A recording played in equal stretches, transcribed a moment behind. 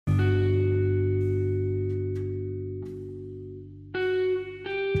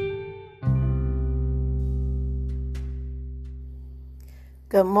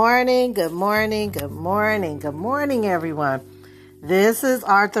Good morning, good morning, good morning, good morning, everyone. This is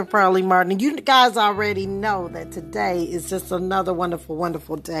Arthur Pearlie Martin. You guys already know that today is just another wonderful,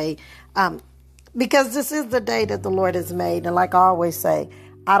 wonderful day because this is the day that the Lord has made. And like I always say,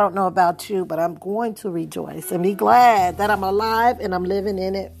 I don't know about you, but I'm going to rejoice and be glad that I'm alive and I'm living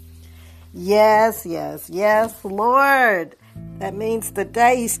in it. Yes, Lord. That means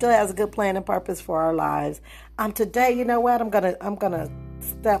today He still has a good plan and purpose for our lives. Today, you know what? I'm gonna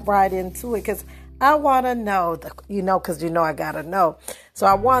step right into it because I want to know, because I gotta know. So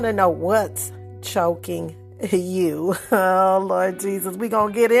I want to know what's choking you. Oh, Lord Jesus, we're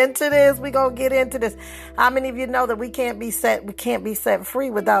gonna get into this. How many of you know that we can't be set free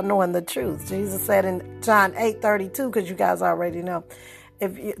without knowing the truth? Jesus said in John 8:32, because you guys already know.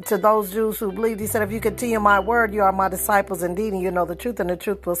 To those Jews who believed, He said, if you continue my word, you are my disciples indeed, and you know the truth, and the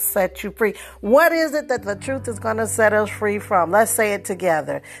truth will set you free. What is it that the truth is going to set us free from? Let's say it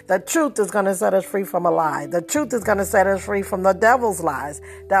together. The truth is going to set us free from a lie. The truth is going to set us free from the devil's lies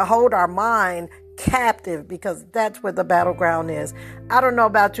that hold our mind captive, because that's where the battleground is. I don't know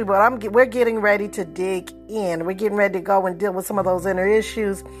about you, but we're getting ready to dig in. We're getting ready to go and deal with some of those inner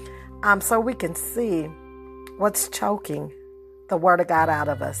issues, so we can see what's choking the word of God out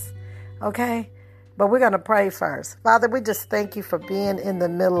of us. Okay? But we're going to pray first. Father, we just thank you for being in the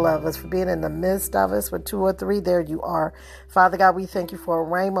middle of us, for being in the midst of us. With 2 or 3, there you are. Father God, we thank you for a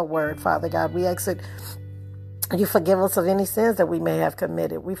rhema word. Father God, we ask that you forgive us of any sins that we may have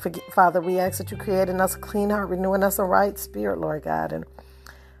committed. Father, we ask that you create in us a clean heart, renewing us a right spirit, Lord God. And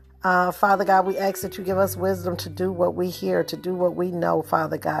Father God, we ask that you give us wisdom to do what we hear, to do what we know,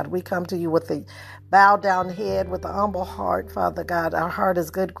 Father God. We come to you with a bowed down head, with a humble heart, Father God. Our heart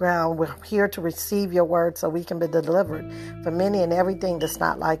is good ground. We're here to receive your word so we can be delivered from any and everything that's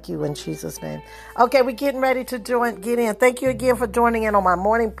not like you, in Jesus' name. Okay, we're getting ready to get in. Thank you again for joining in on my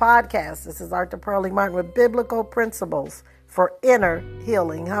morning podcast. This is Arthur Pearlie Martin with biblical principles for inner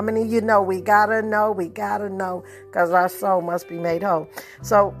healing. How many of you know we gotta know, because our soul must be made whole.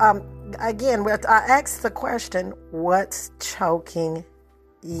 So, again, I asked the question, what's choking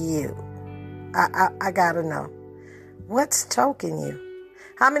you? I gotta know. What's choking you?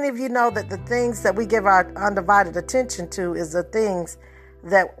 How many of you know that the things that we give our undivided attention to is the things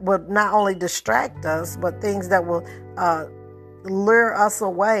that will not only distract us, but things that will lure us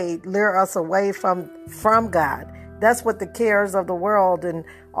away from God? That's what the cares of the world and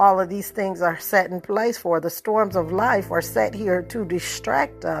all of these things are set in place for. The storms of life are set here to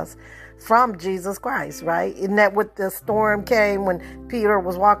distract us from Jesus Christ, right? Isn't that what the storm came when Peter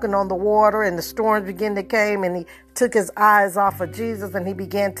was walking on the water and the storms began to come and he took his eyes off of Jesus and he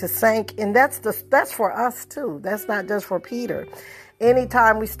began to sink? And that's for us too. That's not just for Peter.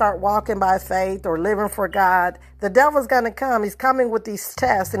 Anytime we start walking by faith or living for God, the devil's going to come. He's coming with these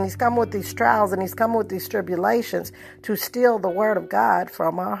tests and he's coming with these trials and he's coming with these tribulations to steal the word of God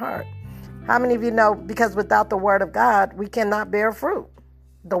from our heart. How many of you know, because without the word of God, we cannot bear fruit?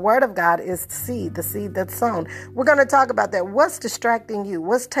 The word of God is the seed that's sown. We're going to talk about that. What's distracting you?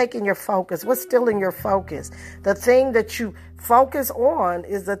 What's taking your focus? What's stealing your focus? The thing that you focus on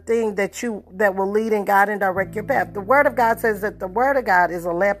is the thing that will lead and guide and direct your path. The word of God says that the word of God is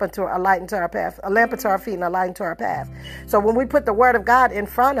a light unto our path, a lamp unto our feet and a light unto our path. So when we put the word of God in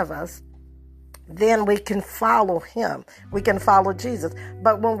front of us, then we can follow him. We can follow Jesus.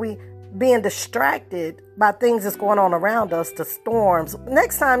 But when we being distracted by things that's going on around us, the storms.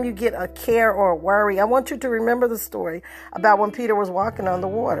 Next time you get a care or a worry, I want you to remember the story about when Peter was walking on the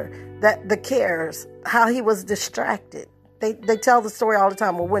water, that the cares, how he was distracted. They tell the story all the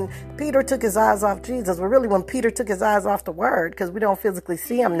time. Well, when Peter took his eyes off Jesus, well, really when Peter took his eyes off the word, because we don't physically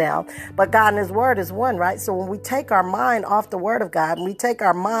see him now, but God and his word is one, right? So when we take our mind off the word of God and we take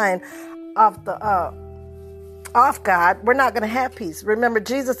our mind off God, we're not going to have peace. Remember,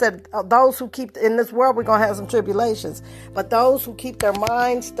 Jesus said, those who keep in this world, we're going to have some tribulations, but those who keep their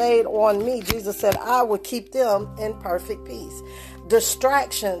mind stayed on me, Jesus said, I will keep them in perfect peace.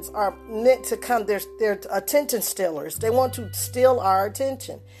 Distractions are meant to come. They're attention stealers. They want to steal our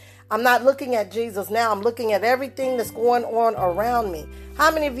attention. I'm not looking at Jesus now. I'm looking at everything that's going on around me. How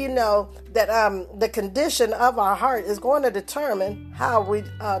many of you know that the condition of our heart is going to determine how we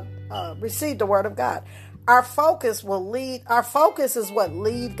receive the word of God? Our focus is what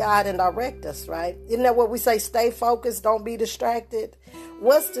lead, guide, and direct us, right? Isn't that what we say? Stay focused, don't be distracted.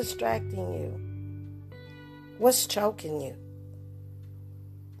 What's distracting you? What's choking you?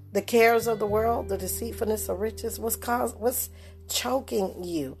 The cares of the world, the deceitfulness of riches, what's choking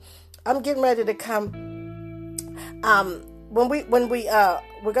you? I'm getting ready to come. We're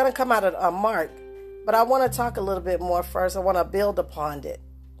going to come out of Mark But I want to talk a little bit more first. I want to build upon it.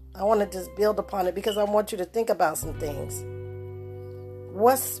 I want to just build upon it because I want you to think about some things.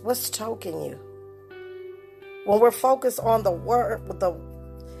 What's choking you? When we're focused on the word,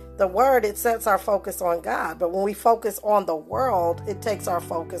 the word, it sets our focus on God. But when we focus on the world, it takes our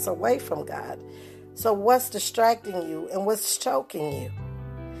focus away from God. So what's distracting you and what's choking you?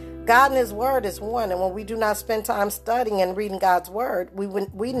 God and His Word is one, and when we do not spend time studying and reading God's Word,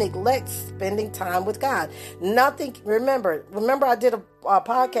 we neglect spending time with God. Nothing. Remember, I did a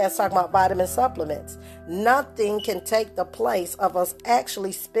podcast talking about vitamin supplements. Nothing can take the place of us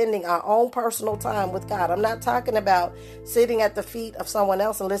actually spending our own personal time with God. I'm not talking about sitting at the feet of someone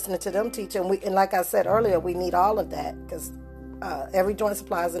else and listening to them teach. And like I said earlier, we need all of that because every joint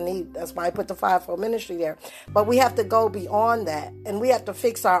supplies a need. That's why I put the fivefold ministry there. But we have to go beyond that, and we have to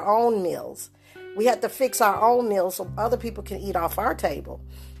fix our own meals. We have to fix our own meals so other people can eat off our table.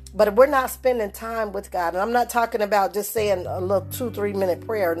 But if we're not spending time with God, and I'm not talking about just saying a little 2-3 minute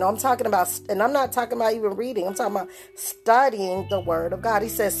prayer. No, I'm talking about, and I'm not talking about even reading. I'm talking about studying the Word of God. He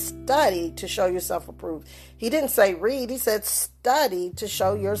says, study to show yourself approved. He didn't say read. He said, study to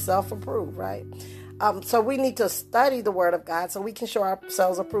show yourself approved, right? So we need to study the Word of God so we can show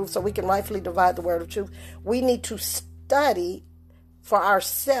ourselves approved, so we can rightfully divide the word of truth. We need to study for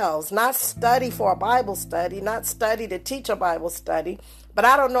ourselves, not study for a Bible study, not study to teach a Bible study. But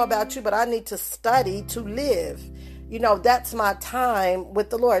I don't know about you, but I need to study to live. That's my time with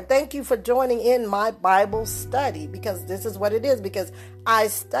the Lord. Thank you for joining in my Bible study, because this is what it is, because I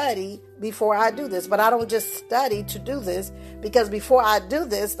study before I do this. But I don't just study to do this, because before I do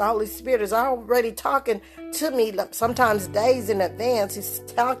this, the Holy Spirit is already talking to me, sometimes days in advance. He's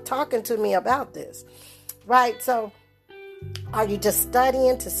talking to me about this, right? So are you just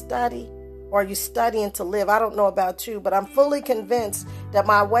studying to study? Or are you studying to live? I don't know about you, but I'm fully convinced that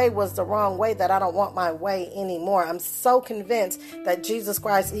my way was the wrong way, that I don't want my way anymore. I'm so convinced that Jesus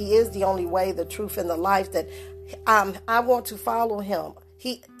Christ, He is the only way, the truth, and the life, that I want to follow Him.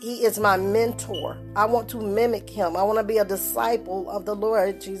 He is my mentor. I want to mimic Him. I want to be a disciple of the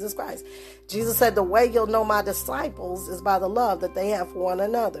Lord Jesus Christ. Jesus said the way you'll know my disciples is by the love that they have for one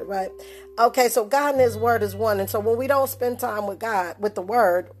another, right? Okay, so God and His Word is one. And so when we don't spend time with God, with the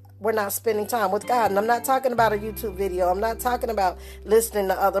Word, we're not spending time with God. And I'm not talking about a YouTube video. I'm not talking about listening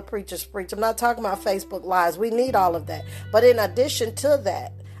to other preachers preach. I'm not talking about Facebook Lives. We need all of that. But in addition to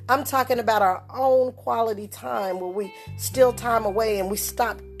that, I'm talking about our own quality time where we steal time away and we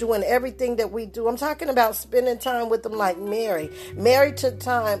stop doing everything that we do. I'm talking about spending time with them like Mary. Mary took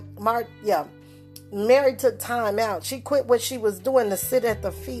time out. She quit what she was doing to sit at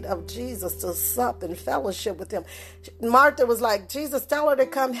the feet of Jesus, to sup and fellowship with Him. Martha was like, Jesus, tell her to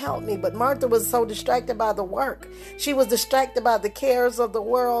come help me. But Martha was so distracted by the work. She was distracted by the cares of the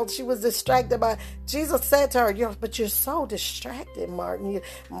world. She was distracted by, Jesus said to her, but you're so distracted,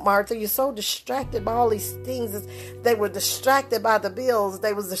 Martha, you're so distracted by all these things. They were distracted by the bills.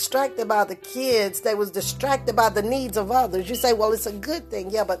 They was distracted by the kids. They was distracted by the needs of others. You say, well, it's a good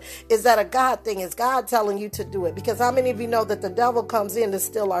thing. Yeah, but is that a God thing? Is God telling you to do it? Because how many of you know that the devil comes in to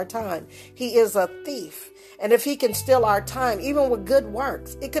steal our time? He is a thief. And if he can steal our time, even with good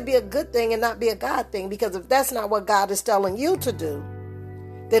works, it could be a good thing and not be a God thing. Because if that's not what God is telling you to do,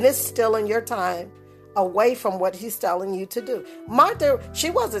 then it's stealing your time away from what He's telling you to do. Martha, she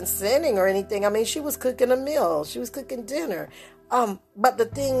wasn't sinning or anything. I mean, she was cooking a meal. She was cooking dinner. But the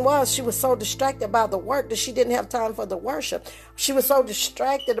thing was, she was so distracted by the work that she didn't have time for the worship. She was so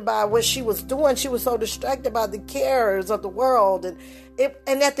distracted by what she was doing. She was so distracted by the cares of the world. And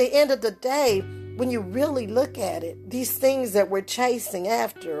at the end of the day, when you really look at it, these things that we're chasing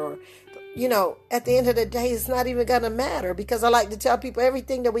after, or, at the end of the day, it's not even going to matter, because I like to tell people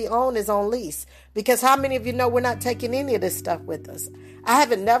everything that we own is on lease. Because how many of you know we're not taking any of this stuff with us? I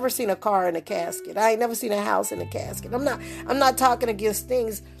haven't never seen a car in a casket. I ain't never seen a house in a casket. I'm not talking against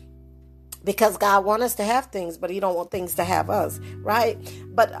things, because God wants us to have things, but He don't want things to have us, right?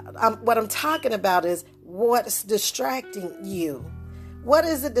 But what I'm talking about is what's distracting you. What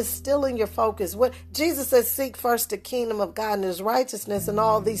is it that's stealing your focus? What Jesus says, seek first the kingdom of God and His righteousness, and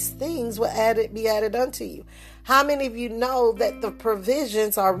all these things will be added unto you. How many of you know that the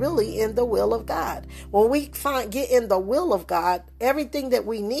provisions are really in the will of God? When we get in the will of God, everything that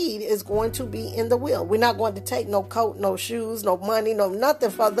we need is going to be in the will. We're not going to take no coat, no shoes, no money, no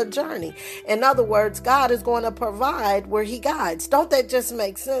nothing for the journey. In other words, God is going to provide where He guides. Don't that just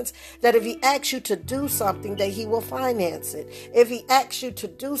make sense? That if He asks you to do something, that He will finance it. If He asks you to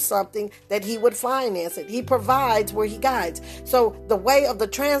do something, that He would finance it. He provides where He guides. So the way of the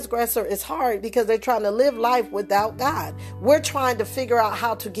transgressor is hard, because they're trying to live life without God. We're trying to figure out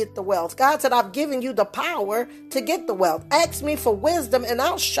how to get the wealth. God said, I've given you the power to get the wealth. Ask me for wisdom and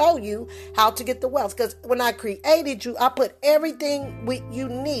I'll show you how to get the wealth. Because when I created you, I put everything you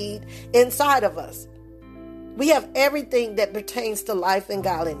need inside of us. We have everything that pertains to life and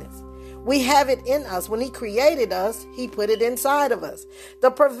godliness. We have it in us. When he created us, he put it inside of us. The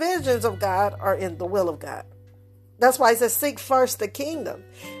provisions of God are in the will of God. That's why he says, seek first the kingdom.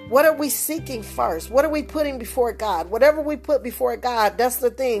 What are we seeking first? What are we putting before God? Whatever we put before God, that's the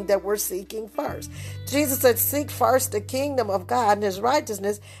thing that we're seeking first. Jesus said, seek first the kingdom of God and his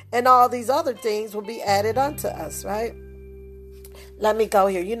righteousness, and all these other things will be added unto us, right? Let me go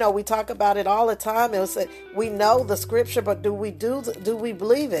here. We talk about it all the time. It was said, we know the scripture, but do we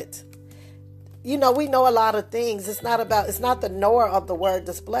believe it? We know a lot of things. It's not the knower of the word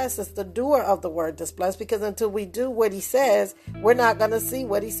that's blessed. It's the doer of the word that's blessed. Because until we do what he says, we're not going to see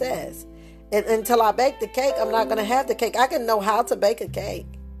what he says. And until I bake the cake, I'm not going to have the cake. I can know how to bake a cake.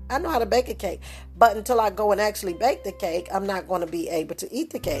 I know how to bake a cake. But until I go and actually bake the cake, I'm not going to be able to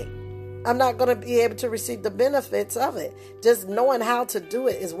eat the cake. I'm not going to be able to receive the benefits of it. Just knowing how to do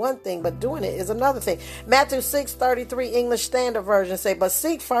it is one thing, but doing it is another thing. Matthew 6:33 English Standard Version say, but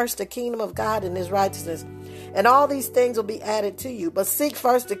seek first the kingdom of God and his righteousness, and all these things will be added to you. But seek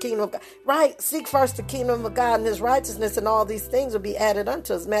first the kingdom of God. Right? Seek first the kingdom of God and his righteousness, and all these things will be added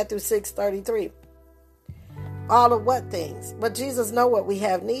unto us. Matthew 6:33. All of what things? But Jesus know what we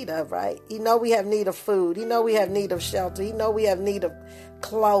have need of, right? He know we have need of food. He know we have need of shelter. He know we have need of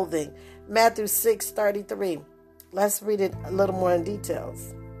clothing. Matthew 6:33. Let's read it a little more in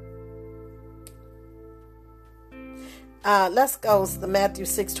details. Let's go to Matthew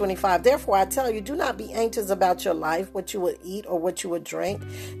 6:25. Therefore, I tell you, do not be anxious about your life, what you will eat or what you will drink,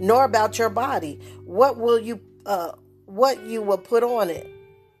 nor about your body, what you will put on it.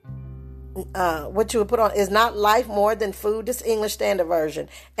 What you would put on. Is not life more than food? This English Standard Version.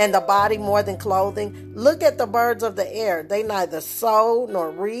 And the body more than clothing? Look at the birds of the air. They neither sow nor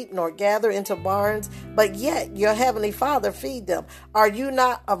reap nor gather into barns, but yet your heavenly Father feed them. Are you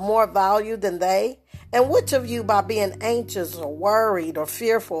not of more value than they? And which of you, by being anxious or worried or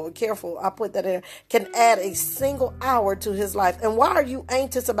fearful or careful, I put that in, can add a single hour to his life? And why are you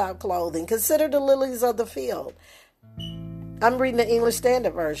anxious about clothing? Consider the lilies of the field. I'm reading the English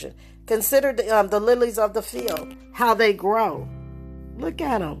Standard Version. Consider the lilies of the field, how they grow. Look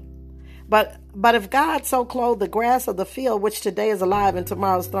at them. But if God so clothed the grass of the field, which today is alive and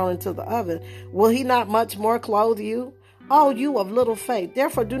tomorrow is thrown into the oven, will he not much more clothe you? Oh, you of little faith.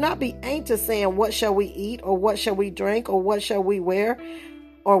 Therefore, do not be anxious, saying, what shall we eat, or what shall we drink, or what shall we wear,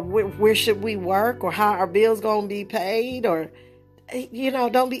 or where should we work, or how our bills going to be paid, or...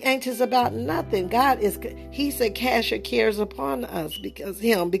 don't be anxious about nothing. He said, cast your cares upon us because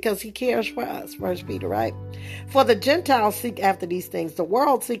he cares for us. 1 Peter, right? For the Gentiles seek after these things. The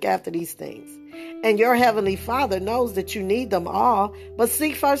world seek after these things. And your heavenly Father knows that you need them all. But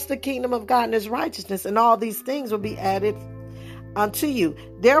seek first the kingdom of God and his righteousness, and all these things will be added unto you.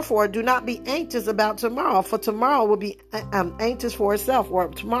 Therefore, do not be anxious about tomorrow, for tomorrow will be anxious for itself. Or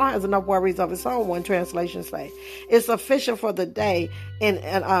tomorrow has enough worries of its own, one translation say. It's sufficient for the day,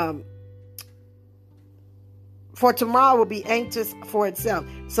 and for tomorrow will be anxious for itself.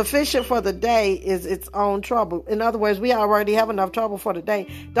 Sufficient for the day is its own trouble. In other words, we already have enough trouble for the day.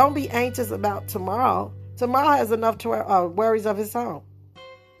 Don't be anxious about tomorrow. Tomorrow has enough worries of its own.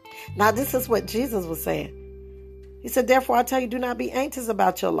 Now, this is what Jesus was saying. He said, therefore, I tell you, do not be anxious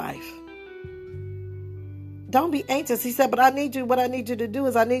about your life. Don't be anxious. He said, but what I need you to do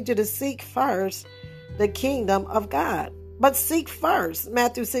is I need you to seek first the kingdom of God. But seek first,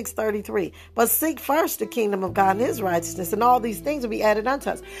 Matthew 6:33. But seek first the kingdom of God and his righteousness, and all these things will be added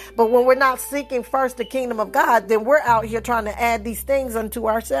unto us. But when we're not seeking first the kingdom of God, then we're out here trying to add these things unto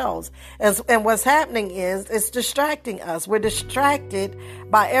ourselves. And what's happening is it's distracting us. We're distracted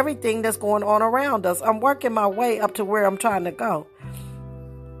by everything that's going on around us. I'm working my way up to where I'm trying to go.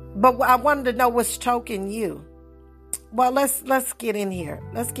 But I wanted to know what's choking you. Well, let's get in here.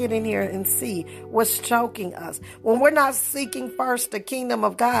 Let's get in here and see what's choking us. When we're not seeking first the kingdom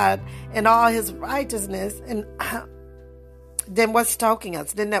of God and all his righteousness, and then what's choking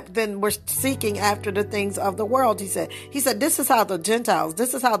us? Then we're seeking after the things of the world, he said. He said, this is how the Gentiles,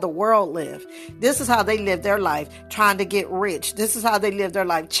 this is how the world live. This is how they live their life, trying to get rich. This is how they live their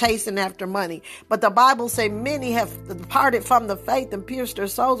life, chasing after money. But the Bible say many have departed from the faith and pierced their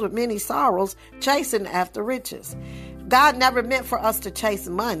souls with many sorrows, chasing after riches. God never meant for us to chase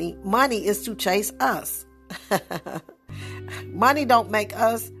money. Money is to chase us. Money don't make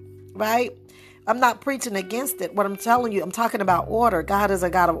us, right? I'm not preaching against it. What I'm telling you, I'm talking about order. God is a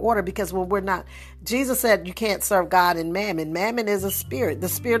God of order, because when we're not, Jesus said you can't serve God and mammon. Mammon is a spirit, the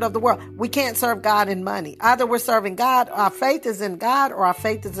spirit of the world. We can't serve God and money. Either we're serving God, our faith is in God, or our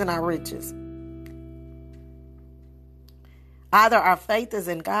faith is in our riches. Either our faith is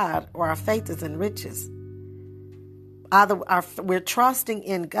in God or our faith is in riches. Either we're trusting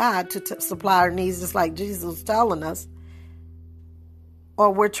in God to supply our needs, just like Jesus was telling us,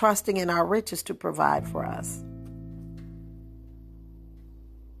 or we're trusting in our riches to provide for us.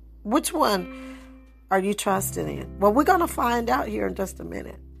 Which one are you trusting in? Well, we're going to find out here in just a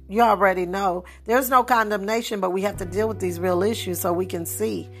minute. You already know. There's no condemnation, but we have to deal with these real issues so we can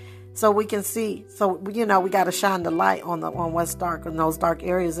see. So, we got to shine the light on what's dark, on those dark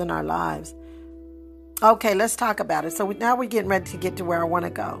areas in our lives. Okay, let's talk about it. So now we're getting ready to get to where I want to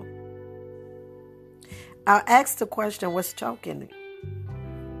go. I'll ask the question, what's choking it?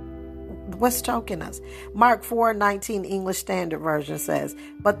 What's choking us? Mark 4:19 English Standard Version says,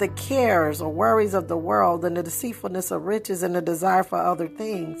 but the cares or worries of the world and the deceitfulness of riches and the desire for other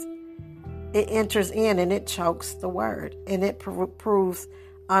things, it enters in and it chokes the word, and it proves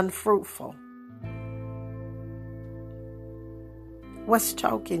unfruitful. What's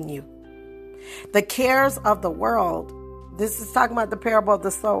choking you? The cares of the world. This is talking about the parable of the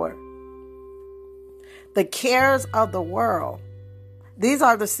sower. The cares of the world. These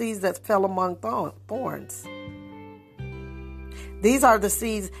are the seeds that fell among thorns. These are the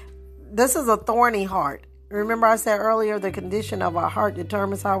seeds. This is a thorny heart. Remember I said earlier, the condition of our heart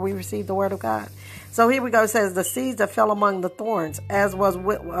determines how we receive the word of God. So here we go. It says the seeds that fell among the thorns, as was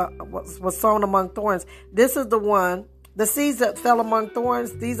sown among thorns. This is the one. The seeds that fell among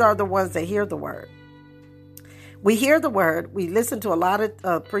thorns, these are the ones that hear the word. We hear the word. We listen to a lot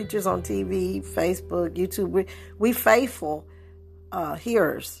of preachers on TV, Facebook, YouTube. We faithful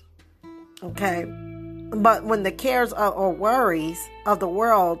hearers. Okay. But when the cares or worries of the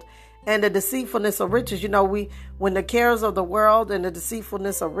world and the deceitfulness of riches, when the cares of the world and the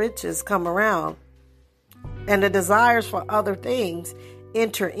deceitfulness of riches come around and the desires for other things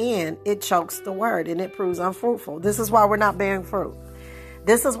enter in, it chokes the word and it proves unfruitful. This is why we're not bearing fruit.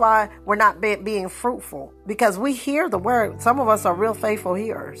 This is why we're not being fruitful, because we hear the word. Some of us are real faithful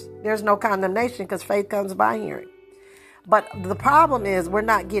hearers. There's no condemnation because faith comes by hearing. But the problem is we're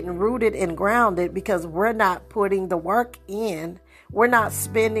not getting rooted and grounded because we're not putting the work in. We're not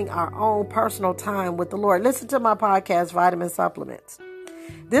spending our own personal time with the Lord. Listen to my podcast, Vitamin Supplements.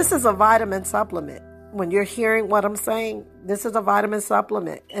 This is a vitamin supplement. When you're hearing what I'm saying, this is a vitamin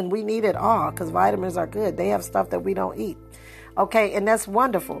supplement, and we need it all because vitamins are good. They have stuff that we don't eat. Okay, and that's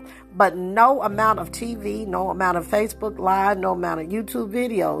wonderful. But no amount of TV, no amount of Facebook Live, no amount of YouTube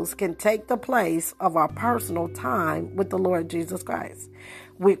videos can take the place of our personal time with the Lord Jesus Christ.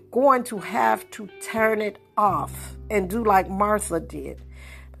 We're going to have to turn it off and do like Martha did.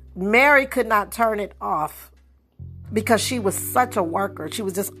 Mary could not turn it off because she was such a worker. She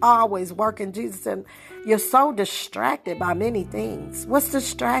was just always working. Jesus said, you're so distracted by many things. What's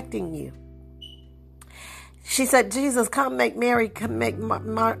distracting you? She said, Jesus, come make Mary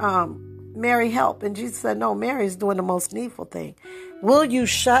Mary help. And Jesus said, no, Mary's doing the most needful thing. Will you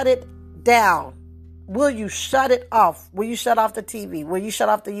shut it down? Will you shut it off? Will you shut off the TV? Will you shut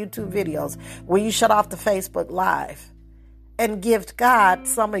off the YouTube videos? Will you shut off the Facebook Live? And give God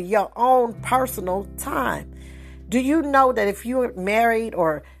some of your own personal time. Do you know that if you're married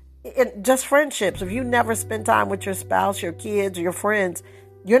or just friendships, if you never spend time with your spouse, your kids, or your friends,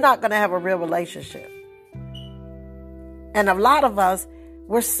 you're not going to have a real relationship. And a lot of us,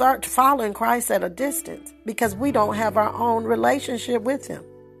 we're following Christ at a distance because we don't have our own relationship with him.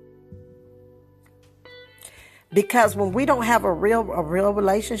 Because when we don't have a real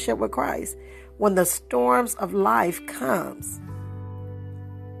relationship with Christ, when the storms of life comes,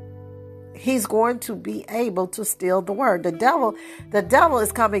 he's going to be able to steal the word. The devil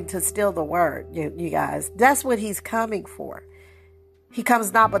is coming to steal the word, you guys. That's what he's coming for. He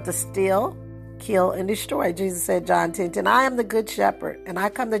comes not but to steal, kill, and destroy. Jesus said, John 10:10, I am the good shepherd, and I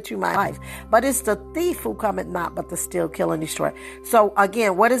come that you might have life. But it's the thief who cometh not but to steal, kill, and destroy. So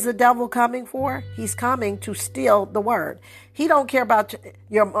again, what is the devil coming for? He's coming to steal the word. He don't care about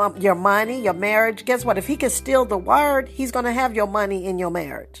your money, your marriage. Guess what? If he can steal the word, he's going to have your money in your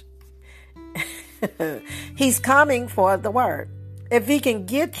marriage. He's coming for the word. If he can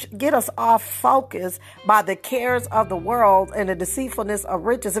get us off focus by the cares of the world and the deceitfulness of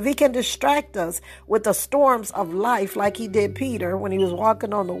riches, if he can distract us with the storms of life like he did Peter when he was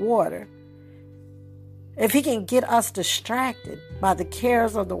walking on the water, if he can get us distracted by the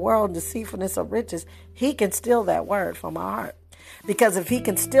cares of the world and deceitfulness of riches, he can steal that word from our heart. Because if he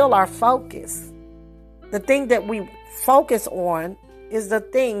can steal our focus, the thing that we focus on is the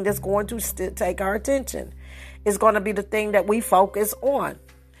thing that's going to take our attention. It's going to be the thing that we focus on.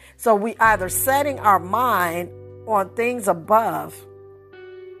 So we either setting our mind on things above,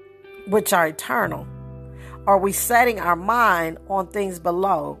 which are eternal, or we setting our mind on things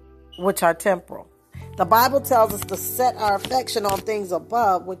below, which are temporal. The Bible tells us to set our affection on things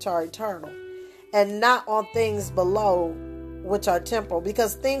above, which are eternal, and not on things below, which are temporal.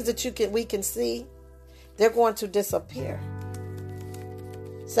 Because things that we can see, they're going to disappear.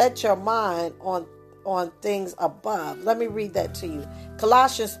 Set your mind on things above. Let me read that to you.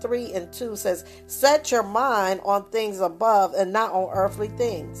 Colossians 3:2 says, set your mind on things above and not on earthly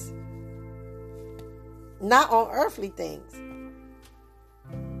things. Not on earthly things.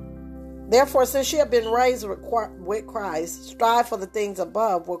 Therefore, since you have been raised with Christ, strive for the things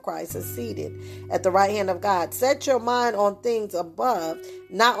above where Christ is seated at the right hand of God. Set your mind on things above,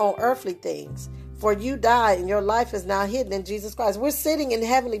 not on earthly things. For you died and your life is now hidden in Jesus Christ. We're sitting in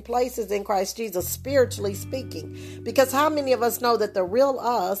heavenly places in Christ Jesus, spiritually speaking. Because how many of us know that the real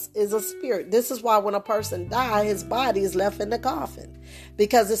us is a spirit? This is why when a person dies, his body is left in the coffin.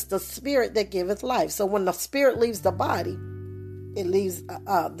 Because it's the spirit that giveth life. So when the spirit leaves the body, it leaves,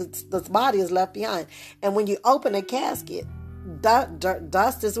 the body is left behind. And when you open a casket,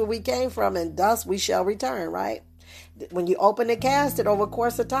 dust is where we came from, and dust we shall return, right? When you open the casket, over the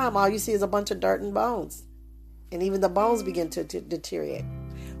course of time, all you see is a bunch of dirt and bones. And even the bones begin to deteriorate.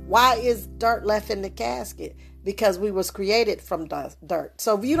 Why is dirt left in the casket? Because we was created from dirt.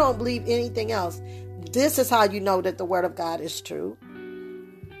 So if you don't believe anything else, this is how you know that the word of God is true.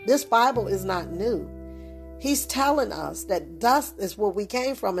 This Bible is not new. He's telling us that dust is where we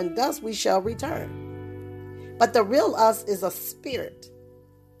came from, and dust we shall return. But the real us is a spirit.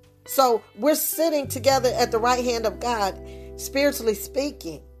 So we're sitting together at the right hand of God, spiritually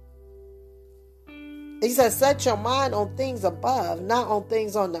speaking. He says, set your mind on things above, not on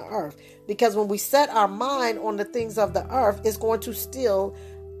things on the earth. Because when we set our mind on the things of the earth, it's going to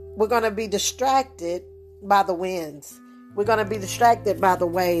we're going to be distracted by the winds. We're going to be distracted by the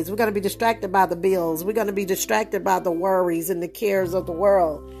waves. We're going to be distracted by the bills. We're going to be distracted by the worries and the cares of the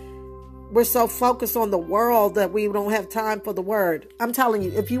world. We're so focused on the world that we don't have time for the word. I'm telling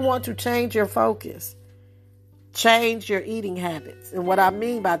you, if you want to change your focus, change your eating habits. And what I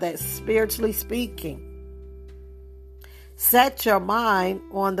mean by that, spiritually speaking, set your mind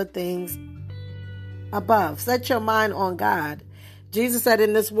on the things above. Set your mind on God. Jesus said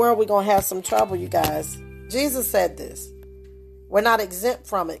in this world, we're going to have some trouble, you guys. Jesus said this. We're not exempt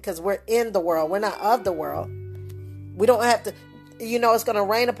from it because we're in the world. We're not of the world. We don't have to... it's going to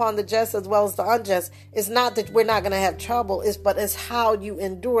rain upon the just as well as the unjust. It's not that we're not going to have trouble, but it's how you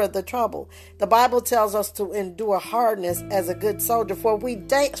endure the trouble. The Bible tells us to endure hardness as a good soldier. For we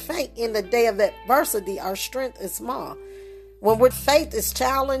faint in the day of adversity, our strength is small. When our faith is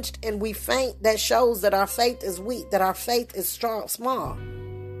challenged and we faint, that shows that our faith is weak, that our faith is small.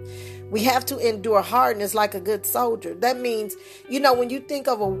 We have to endure hardness like a good soldier. That means, when you think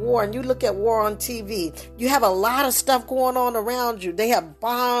of a war and you look at war on TV, you have a lot of stuff going on around you. They have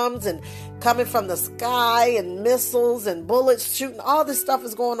bombs and coming from the sky and missiles and bullets shooting. All this stuff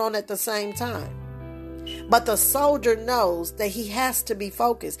is going on at the same time. But the soldier knows that he has to be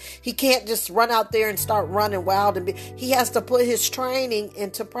focused. He can't just run out there and start running wild. He has to put his training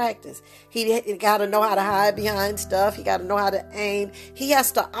into practice. He got to know how to hide behind stuff. He got to know how to aim. He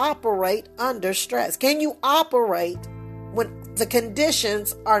has to operate under stress. Can you operate when the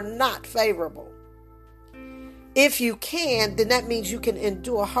conditions are not favorable? If you can, then that means you can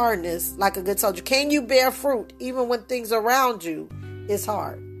endure hardness like a good soldier. Can you bear fruit even when things around you is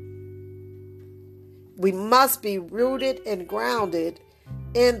hard? We must be rooted and grounded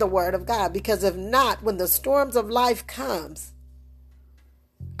in the word of God, because if not, when the storms of life comes,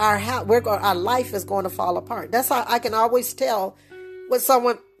 our life is going to fall apart. That's how I can always tell what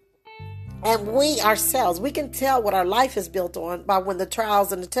someone, and we ourselves, we can tell what our life is built on by when the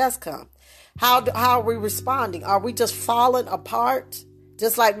trials and the tests come. How are we responding? Are we just falling apart,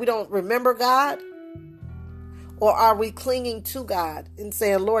 just like we don't remember God? Or are we clinging to God and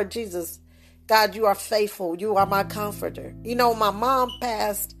saying, Lord Jesus, God, you are faithful. You are my comforter. My mom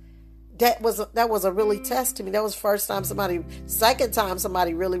passed. That was a really test to me. That was second time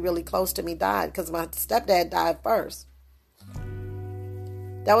somebody really, really close to me died, because my stepdad died first.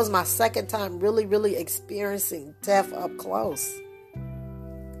 That was my second time really, really experiencing death up close.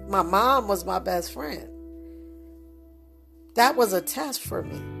 My mom was my best friend. That was a test for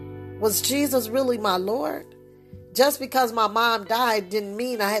me. Was Jesus really my Lord? Just because my mom died didn't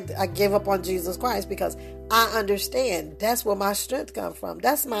mean I gave up on Jesus Christ, because I understand. That's where my strength comes from.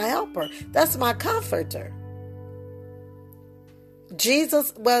 That's my helper. That's my comforter.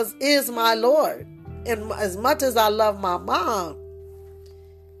 Jesus is my Lord. And as much as I love my mom,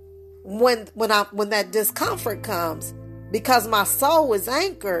 when that discomfort comes, because my soul is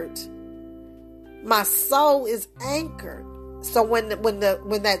anchored. My soul is anchored. So when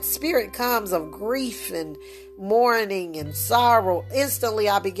that spirit comes of grief and mourning and sorrow, instantly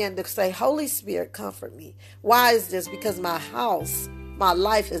I begin to say, Holy Spirit, comfort me. Why is this? Because my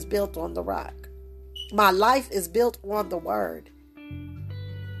life is built on the rock. My life is built on the word.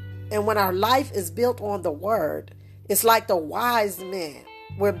 And when our life is built on the word, it's like the wise men.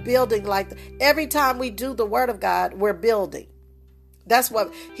 We're building every time we do the word of God, we're building. That's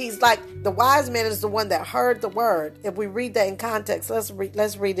what he's like. The wise man is the one that heard the word. If we read that in context, let's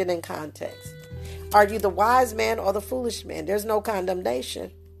read it in context. Are you the wise man or the foolish man? There's no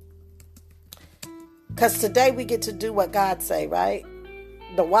condemnation. Because today we get to do what God say, right?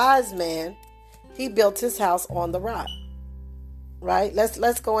 The wise man, he built his house on the rock. Right?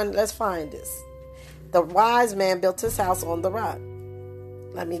 Let's go and let's find this. The wise man built his house on the rock.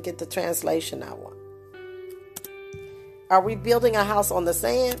 Let me get the translation I want. Are we building a house on the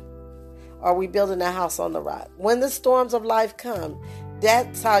sand? Or are we building a house on the rock? When the storms of life come,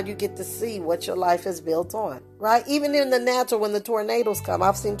 that's how you get to see what your life is built on. Right? Even in the natural, when the tornadoes come,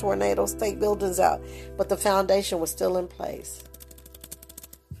 I've seen tornadoes take buildings out, but the foundation was still in place.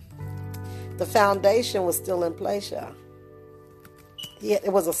 The foundation was still in place, y'all. Yeah,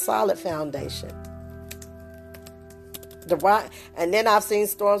 it was a solid foundation. And then I've seen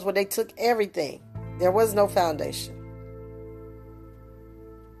storms where they took everything. There was no foundation.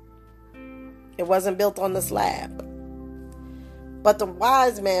 It wasn't built on the slab. But the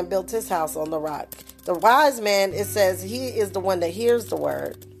wise man built his house on the rock. The wise man, it says, he is the one that hears the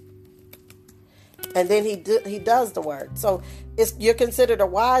word. And then he does the word. So you're considered a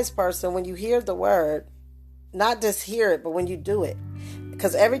wise person when you hear the word. Not just hear it, but when you do it.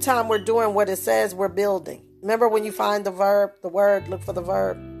 Because every time we're doing what it says, we're building. Remember when you find the word, look for the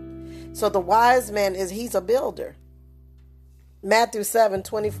verb. So the wise man he's a builder. Matthew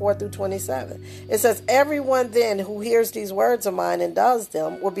 7:24-27. It says, everyone then who hears these words of mine and does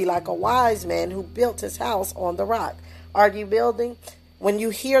them will be like a wise man who built his house on the rock. Are you building? When you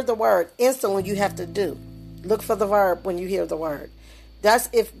hear the word, instantly you have to do. Look for the verb when you hear the word. That's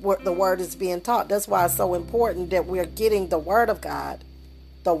if the word is being taught. That's why it's so important that we're getting the word of God.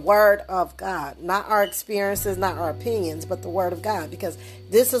 The word of God, not our experiences, not our opinions, but the word of God, because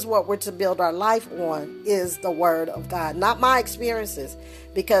this is what we're to build our life on, is the word of God, not my experiences,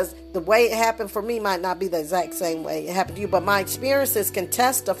 because the way it happened for me might not be the exact same way it happened to you, but my experiences can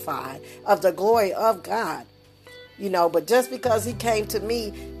testify of the glory of God, but just because he came to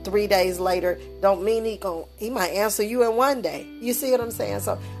me 3 days later, don't mean he might answer you in one day. You see what I'm saying?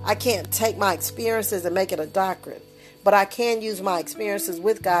 So I can't take my experiences and make it a doctrine. But I can use my experiences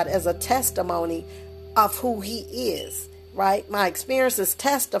with God as a testimony of who he is, right? My experiences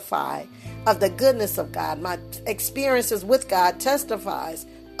testify of the goodness of God. My experiences with God testifies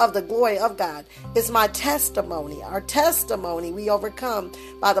of the glory of God. It's my testimony. Our testimony, we overcome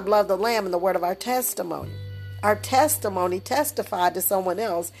by the blood of the Lamb and the word of our testimony. Our testimony testified to someone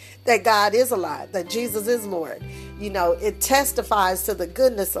else that God is alive, that Jesus is Lord. It testifies to the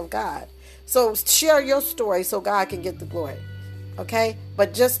goodness of God. So share your story so God can get the glory. Okay?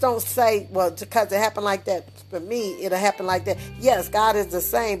 But just don't say, well, because it happened like that for me, it'll happen like that. Yes, God is the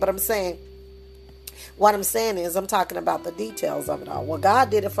same, but I'm saying is I'm talking about the details of it all. Well, God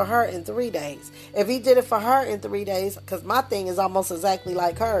did it for her in 3 days. If he did it for her in 3 days, because my thing is almost exactly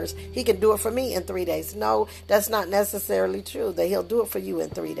like hers, he can do it for me in 3 days. No, that's not necessarily true, that he'll do it for you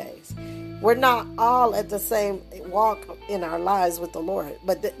in 3 days. We're not all at the same walk in our lives with the Lord.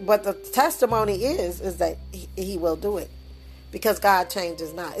 But the testimony is that he will do it. Because God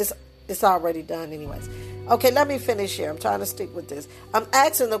changes not. It's already done anyways. Okay, let me finish here. I'm trying to stick with this. I'm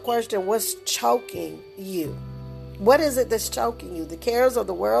asking the question, what's choking you? What is it that's choking you? The cares of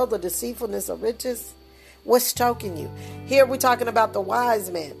the world, the deceitfulness of riches? What's choking you? Here we're talking about the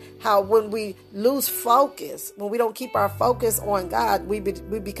wise man. How when we lose focus, when we don't keep our focus on God, we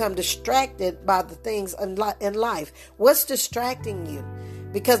become distracted by the things in life. What's distracting you?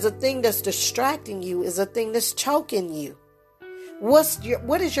 Because the thing that's distracting you is the thing that's choking you.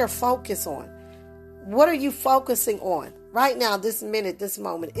 What is your focus on? What are you focusing on? Right now, this minute, this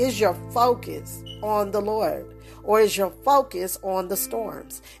moment, is your focus on the Lord? Or is your focus on the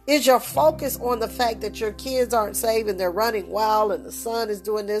storms? Is your focus on the fact that your kids aren't saved and they're running wild and the son is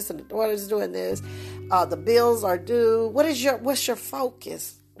doing this and the daughter is doing this? The bills are due. What's your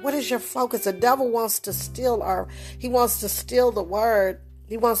focus? What is your focus? The devil wants to he wants to steal the word.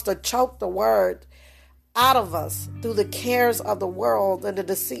 He wants to choke the word out of us through the cares of the world and the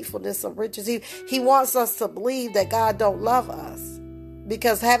deceitfulness of riches. He wants us to believe that God don't love us,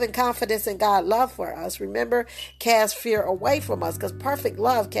 because having confidence in God's love for us, remember, cast fear away from us, because perfect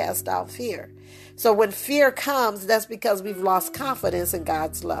love casts out fear. So when fear comes, that's because we've lost confidence in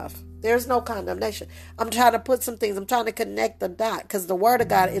God's love. There's no condemnation. I'm trying to connect the dot, because the word of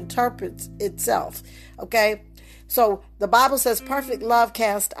God interprets itself. Okay? So the Bible says perfect love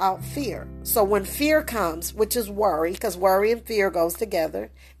casts out fear. So when fear comes, which is worry, because worry and fear goes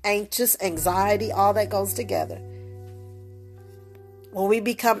together, anxious, anxiety, all that goes together. When we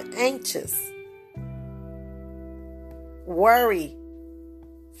become anxious, worry,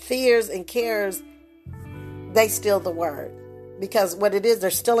 fears, and cares, they steal the word. Because what it is,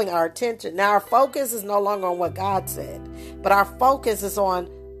 they're stealing our attention. Now our focus is no longer on what God said, but our focus is on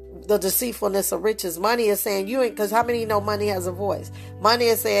the deceitfulness of riches. Money is saying because how many know money has a voice? Money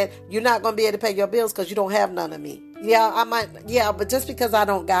is saying you're not going to be able to pay your bills because you don't have none of me. But just because I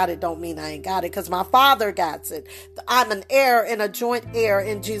don't got it don't mean I ain't got it, because my Father got it. I'm an heir and a joint heir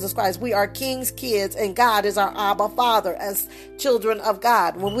in Jesus Christ. We are King's kids, and God is our Abba Father as children of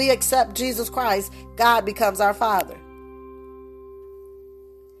God. When we accept Jesus Christ, God becomes our Father.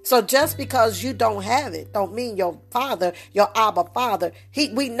 So just because you don't have it, don't mean your Father, your Abba Father,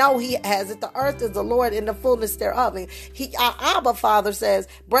 we know He has it. The earth is the Lord and the fullness thereof. And our Abba Father says,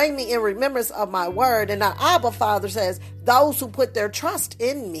 bring me in remembrance of my word. And our Abba Father says, those who put their trust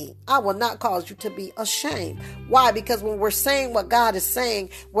in me, I will not cause you to be ashamed. Why? Because when we're saying what God is saying,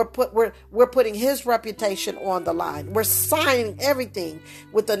 we're putting His reputation on the line. We're signing everything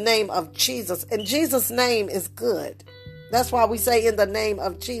with the name of Jesus. And Jesus' name is good. That's why we say in the name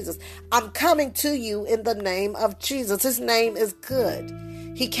of Jesus. I'm coming to you in the name of Jesus. His name is good.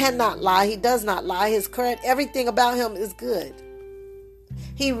 He cannot lie. He does not lie. His current, everything about Him is good.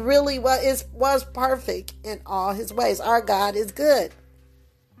 He really was perfect in all His ways. Our God is good.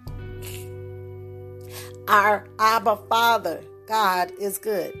 Our Abba Father, God, is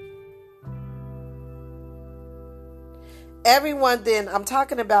good. Everyone then, I'm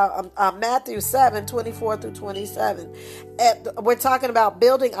talking about Matthew 7, 24 through 27. We're talking about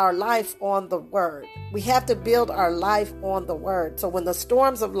building our life on the word. We have to build our life on the word. So when the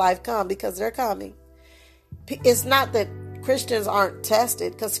storms of life come, because they're coming, it's not that Christians aren't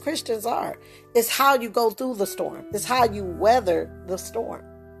tested, because Christians are. It's how you go through the storm. It's how you weather the storm.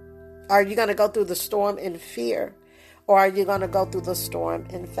 Are you going to go through the storm in fear? Or are you going to go through the storm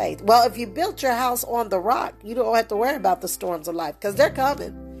in faith? Well, if you built your house on the rock, you don't have to worry about the storms of life, because they're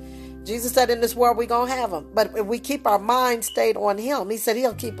coming. Jesus said in this world we're going to have them. But if we keep our mind stayed on Him, He said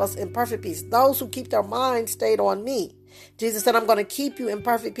He'll keep us in perfect peace. Those who keep their mind stayed on me. Jesus said, I'm going to keep you in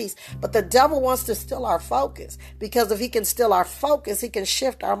perfect peace. But the devil wants to steal our focus, because if he can steal our focus, he can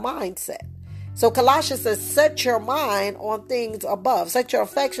shift our mindset. So Colossians says, set your mind on things above. Set your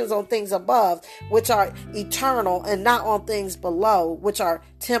affections on things above, which are eternal, and not on things below, which are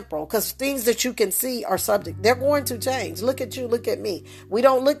temporal. Because things that you can see are subject. They're going to change. Look at you. Look at me. We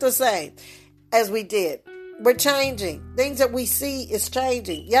don't look the same as we did. We're changing. Things that we see is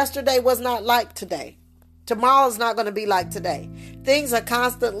changing. Yesterday was not like today. Tomorrow is not going to be like today. Things are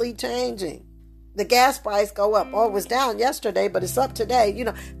constantly changing. The gas price go up. Oh, it was down yesterday, but it's up today.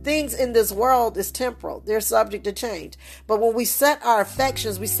 Things in this world is temporal. They're subject to change. But when we set our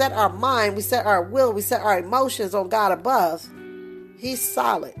affections, we set our mind, we set our will, we set our emotions on God above, He's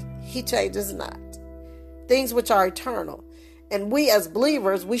solid. He changes not. Things which are eternal. And we as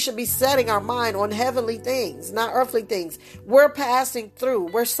believers, we should be setting our mind on heavenly things, not earthly things. We're passing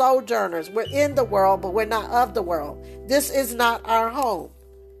through. We're sojourners. We're in the world, but we're not of the world. This is not our home.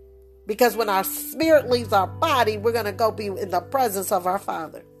 Because when our spirit leaves our body, we're going to go be in the presence of our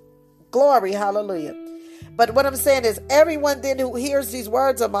Father. Glory, hallelujah. But what I'm saying is, everyone then who hears these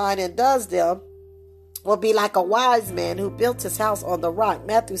words of mine and does them will be like a wise man who built his house on the rock.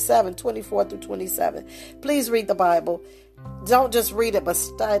 Matthew 7, 24 through 27. Please read the Bible. Don't just read it, but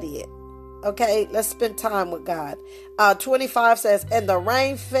study it. Okay, let's spend time with God. 25 says, and the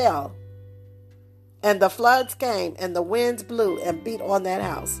rain fell, and the floods came, and the winds blew and beat on that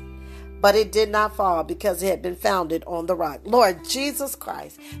house. But it did not fall, because it had been founded on the rock. Lord Jesus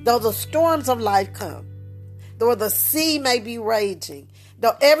Christ, though the storms of life come, though the sea may be raging,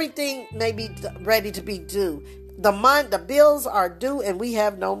 though everything may be ready to be due, the bills are due and we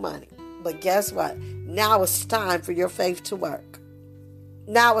have no money. But guess what? Now it's time for your faith to work.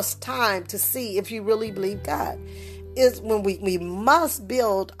 Now it's time to see if you really believe God. is when we must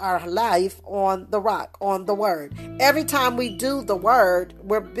build our life on the rock, on the word. Every time we do the word,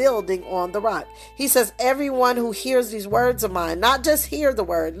 we're building on the rock. He says, everyone who hears these words of mine, not just hear the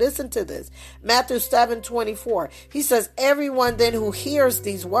word, listen to this. Matthew 7:24. He says, everyone then who hears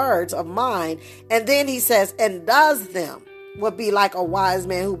these words of mine, and then he says, and does them, would be like a wise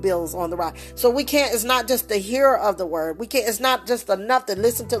man who builds on the rock. So we can't, it's not just the hearer of the word. It's not just enough to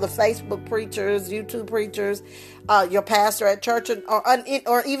listen to the Facebook preachers, YouTube preachers, your pastor at church,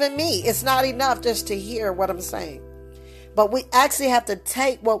 or even me. It's not enough just to hear what I'm saying. But we actually have to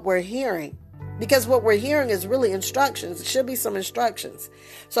take what we're hearing, because what we're hearing is really instructions. It should be some instructions.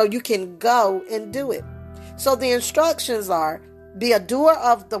 So you can go and do it. So the instructions are, be a doer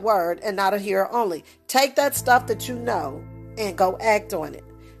of the word and not a hearer only. Take that stuff that you know and go act on it.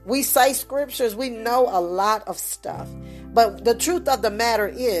 We say scriptures, we know a lot of stuff. But the truth of the matter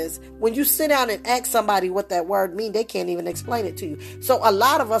is, when you sit down and ask somebody what that word means, they can't even explain it to you. So a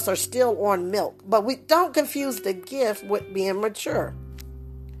lot of us are still on milk. But we don't confuse the gift with being mature.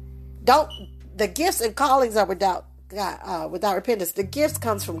 The gifts and callings are without God, without repentance. The gifts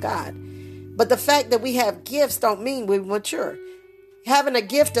comes from God. But the fact that we have gifts don't mean we're mature. Having a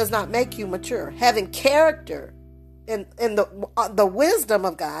gift does not make you mature. Having character and the wisdom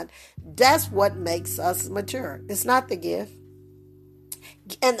of God, that's what makes us mature. It's not the gift.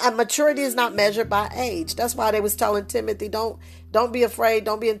 And maturity is not measured by age. That's why they was telling Timothy, don't be afraid,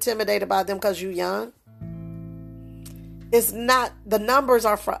 don't be intimidated by them because you're young. It's not, the numbers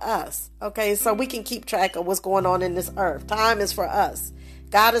are for us. Okay, so we can keep track of what's going on in this earth. Time is for us.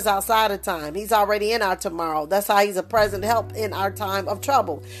 God is outside of time. He's already in our tomorrow. That's how he's a present help in our time of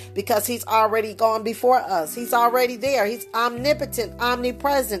trouble, because he's already gone before us. He's already there. He's omnipotent,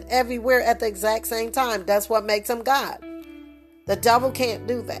 omnipresent, everywhere at the exact same time. That's what makes him God. The devil can't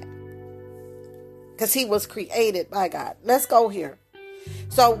do that because he was created by God. Let's go here.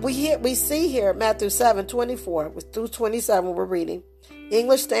 So we see here Matthew 7:24 through 27, we're reading.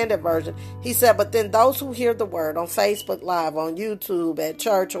 English Standard Version. He said, but then those who hear the word on Facebook Live, on YouTube, at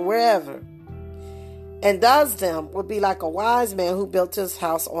church, or wherever, and does them would be like a wise man who built his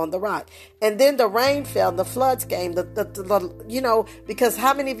house on the rock. And then the rain fell, and the floods came, because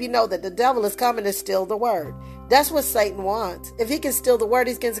how many of you know that the devil is coming to steal the word? That's what Satan wants. If he can steal the word,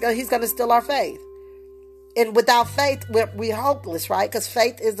 he's going to steal our faith. And without faith, we're hopeless, right? Because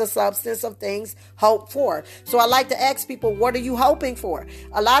faith is the substance of things hoped for. So I like to ask people, what are you hoping for?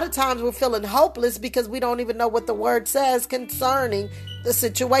 A lot of times we're feeling hopeless because we don't even know what the word says concerning the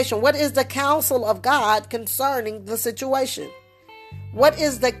situation. What is the counsel of God concerning the situation? What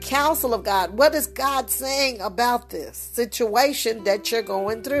is the counsel of God? What is God saying about this situation that you're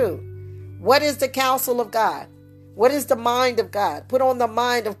going through? What is the counsel of God? What is the mind of God? Put on the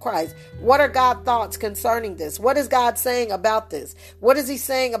mind of Christ. What are God's thoughts concerning this? What is God saying about this? What is he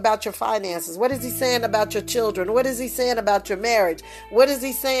saying about your finances? What is he saying about your children? What is he saying about your marriage? What is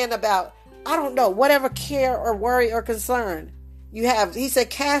he saying about, I don't know, whatever care or worry or concern you have? He said,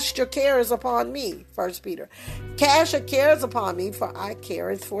 cast your cares upon me, 1 Peter. Cast your cares upon me, for I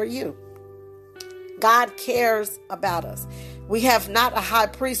care for you. God cares about us. We have not a high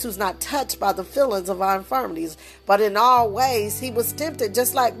priest who's not touched by the feelings of our infirmities, but in all ways he was tempted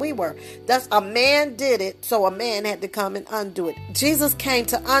just like we were. That's a man did it, so a man had to come and undo it. Jesus came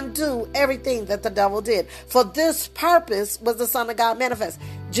to undo everything that the devil did. For this purpose was the Son of God manifest.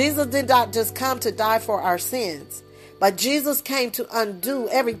 Jesus did not just come to die for our sins, but Jesus came to undo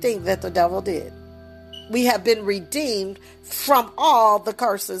everything that the devil did. We have been redeemed from all the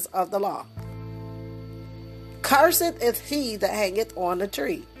curses of the law. Cursed is he that hangeth on the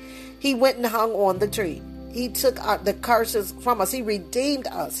tree. He went and hung on the tree. He took the curses from us. He redeemed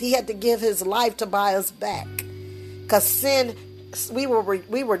us. He had to give his life to buy us back. Because sin, we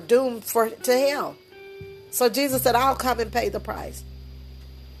were doomed to hell. So Jesus said, I'll come and pay the price.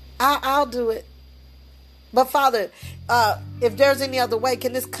 I'll do it. But Father, if there's any other way,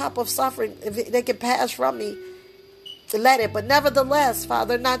 can this cup of suffering, if they can pass from me, to let it. But nevertheless,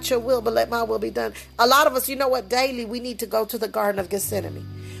 Father, not your will, but let my will be done. A lot of us, you know what, daily we need to go to the Garden of Gethsemane.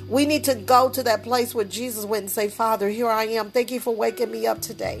 We need to go to that place where Jesus went and say, Father, here I am. Thank you for waking me up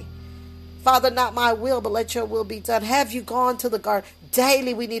today. Father, not my will, but let your will be done. Have you gone to the garden?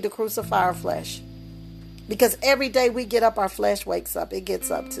 Daily we need to crucify our flesh. Because every day we get up, our flesh wakes up. It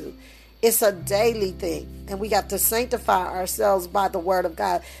gets up too. It's a daily thing. And we got to sanctify ourselves by the word of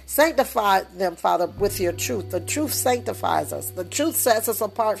God. Sanctify them, Father, with your truth. The truth sanctifies us. The truth sets us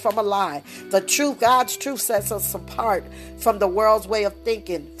apart from a lie. The truth, God's truth, sets us apart from the world's way of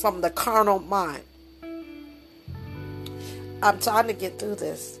thinking, from the carnal mind. I'm trying to get through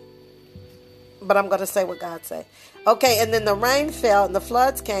this. but I'm going to say what God said. Okay, and then the rain fell, and the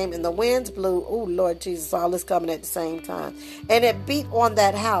floods came, and the winds blew. Oh, Lord Jesus, all this coming at the same time. And it beat on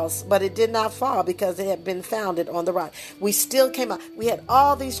that house, but it did not fall because it had been founded on the rock. We still came out. We had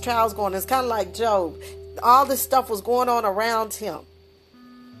all these trials going. It's kind of like Job. All this stuff was going on around him.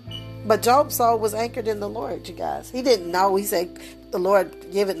 But Job's soul was anchored in the Lord, you guys. He didn't know. He said, the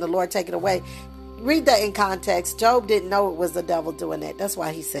Lord give it and the Lord take it away. Read that in context. Job didn't know it was the devil doing that. That's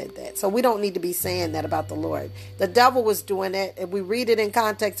why he said that. So we don't need to be saying that about the Lord. The devil was doing that. If we read it in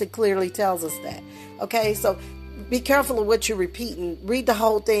context, it clearly tells us that. Okay, so be careful of what you're repeating. Read the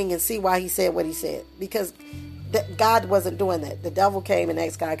whole thing and see why he said what he said. Because God wasn't doing that. The devil came and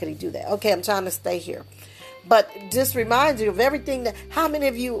asked God, could he do that? Okay, I'm trying to stay here. But just remind you of everything that, how many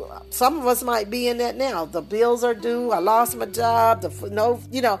of you, some of us might be in that now. The bills are due. I lost my job.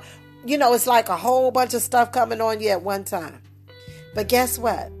 It's like a whole bunch of stuff coming on you at one time. But guess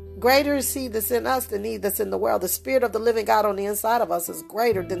what? Greater is he that's in us than he that's in the world. The spirit of the living God on the inside of us is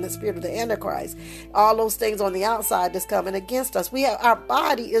greater than the spirit of the Antichrist. All those things on the outside that's coming against us. Our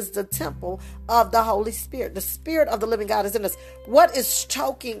body is the temple of the Holy Spirit. The spirit of the living God is in us. What is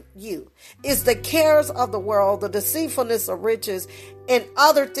choking you is the cares of the world, the deceitfulness of riches, and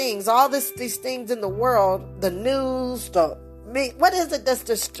other things. All these things in the world, the news, what is it that's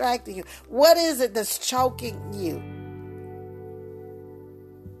distracting you? What is it that's choking you?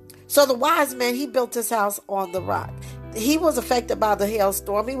 So the wise man, he built his house on the rock. He was affected by the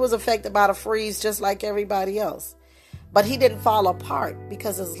hailstorm. He was affected by the freeze just like everybody else. But he didn't fall apart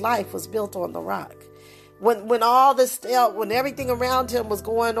because his life was built on the rock. When all this, when everything around him was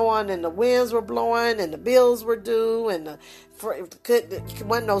going on and the winds were blowing and the bills were due and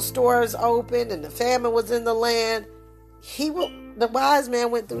wasn't no stores open and the famine was in the land, the wise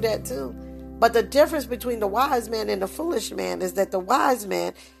man went through that too. But the difference between the wise man and the foolish man is that the wise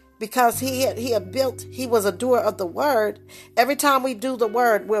man, because he was a doer of the word. Every time we do the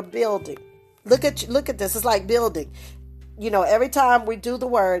word, we're building. Look at this. It's like building. Every time we do the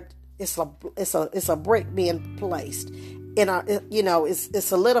word, it's a brick being placed in our. It's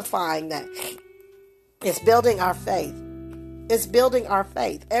solidifying that. It's building our faith. It's building our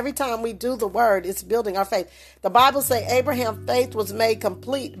faith. Every time we do the word, it's building our faith. The Bible says Abraham's faith was made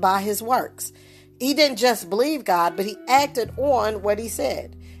complete by his works. He didn't just believe God, but he acted on what he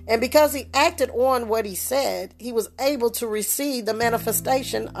said. And because he acted on what he said, he was able to receive the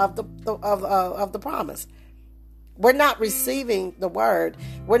manifestation of the promise. We're not receiving the word.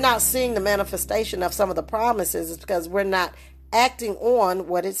 We're not seeing the manifestation of some of the promises. It's because we're not acting on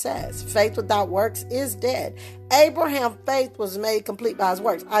what it says. Faith without works is dead. Abraham's faith was made complete by his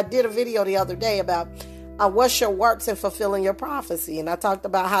works. I did a video the other day about what's your works in fulfilling your prophecy. And I talked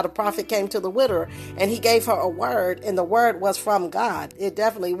about how the prophet came to the widower and he gave her a word, and the word was from God. It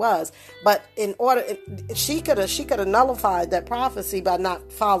definitely was. But she could have nullified that prophecy by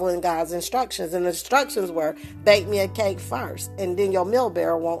not following God's instructions. And the instructions were, bake me a cake first, and then your meal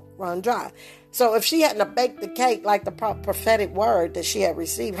barrel won't run dry. So if she hadn't baked the cake like the prophetic word that she had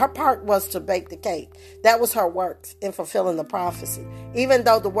received, her part was to bake the cake. That was her works in fulfilling the prophecy. Even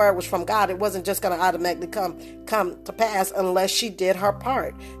though the word was from God, it wasn't just going to automatically come to pass unless she did her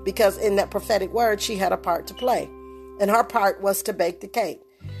part. Because in that prophetic word, she had a part to play. And her part was to bake the cake.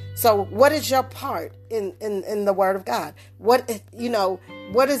 So what is your part in the word of God? What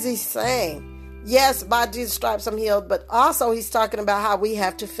is he saying? Yes, by Jesus' stripes I'm healed, but also he's talking about how we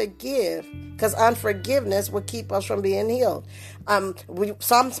have to forgive, because unforgiveness will keep us from being healed.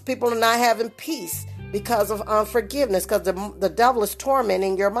 Some people are not having peace because of unforgiveness, because the devil is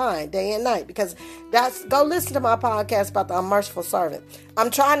tormenting your mind day and night. Because go listen to my podcast about the unmerciful servant. I'm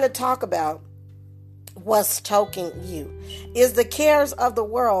trying to talk about what's choking you is the cares of the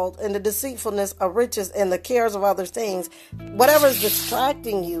world and the deceitfulness of riches and the cares of other things. Whatever is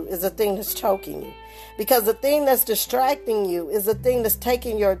distracting you is the thing that's choking you, because the thing that's distracting you is the thing that's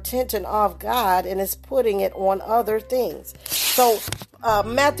taking your attention off God and is putting it on other things. So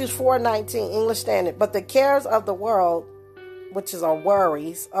Matthew 4:19 English Standard, but the cares of the world, which is our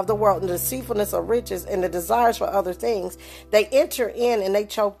worries of the world, and the deceitfulness of riches and the desires for other things, they enter in and they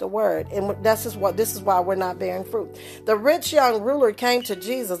choke the word. And this is why we're not bearing fruit. The rich young ruler came to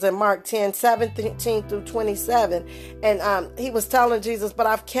Jesus in Mark 10:17 through 27. And he was telling Jesus, but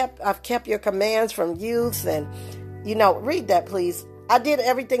I've kept your commands from youth. And, read that, please. I did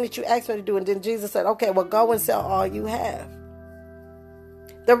everything that you asked me to do. And then Jesus said, okay, well, go and sell all you have.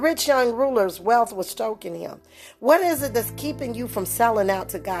 The rich young ruler's wealth was choking him. What is it that's keeping you from selling out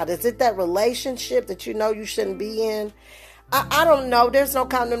to God? Is it that relationship that you know you shouldn't be in? I don't know. There's no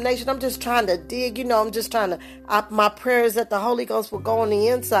condemnation. I'm just trying to dig. I'm just trying to, my prayer is that the Holy Ghost will go on the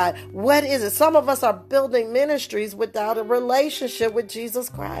inside. What is it? Some of us are building ministries without a relationship with Jesus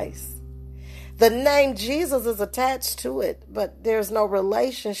Christ. The name Jesus is attached to it, but there's no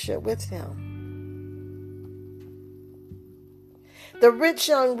relationship with him. The rich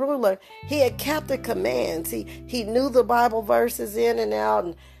young ruler, he had kept the commands. He knew the Bible verses in and out,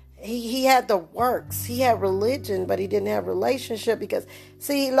 and he had the works. He had religion, but he didn't have relationship because,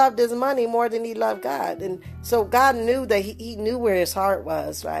 he loved his money more than he loved God. And so God knew that he knew where his heart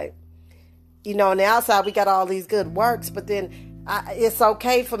was, right? On the outside, we got all these good works, but then it's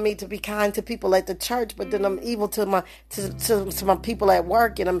okay for me to be kind to people at the church, but then I'm evil to my people at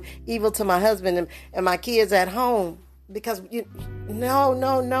work, and I'm evil to my husband and my kids at home. Because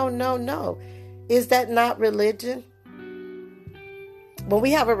no. Is that not religion? When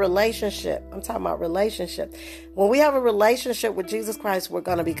we have a relationship, I'm talking about relationship. When we have a relationship with Jesus Christ, we're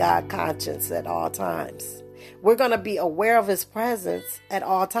going to be God conscious at all times. We're going to be aware of his presence at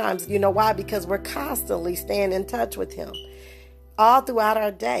all times. You know why? Because we're constantly staying in touch with him. All throughout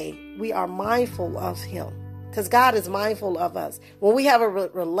our day, we are mindful of him. Because God is mindful of us. When we have a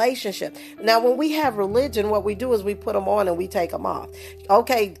relationship. Now, when we have religion, what we do is we put them on and we take them off.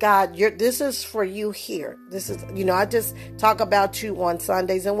 Okay, God, this is for you here. This is, I just talk about you on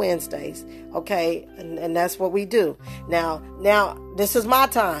Sundays and Wednesdays. Okay, and that's what we do. Now, this is my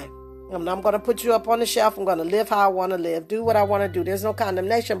time. I'm going to put you up on the shelf. I'm going to live how I want to live. Do what I want to do. There's no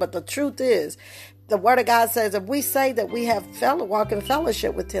condemnation. But the truth is, the word of God says if we say that we have walk in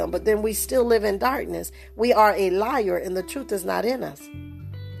fellowship with him, but then we still live in darkness, we are a liar and the truth is not in us.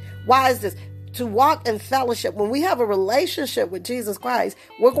 Why is this? To walk in fellowship, when we have a relationship with Jesus Christ,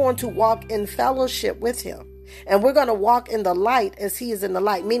 we're going to walk in fellowship with him. And we're going to walk in the light as he is in the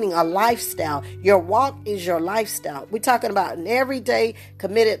light, meaning a lifestyle. Your walk is your lifestyle. We're talking about an everyday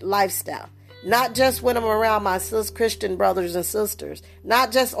committed lifestyle. Not just when I'm around my Christian brothers and sisters.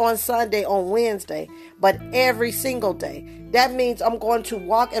 Not just on Sunday, on Wednesday, but every single day. That means I'm going to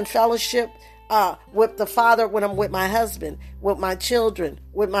walk in fellowship with the Father when I'm with my husband, with my children,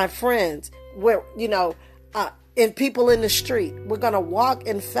 with my friends, and people in the street. We're going to walk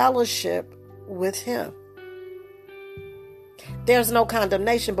in fellowship with him. There's no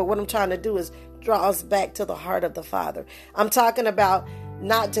condemnation, but what I'm trying to do is draw us back to the heart of the Father. I'm talking about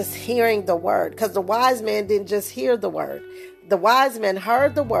not just hearing the word, because the wise man didn't just hear the word. The wise man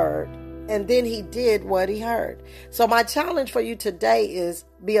heard the word, and then he did what he heard. So my challenge for you today is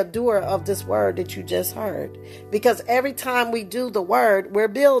be a doer of this word that you just heard. Because every time we do the word, we're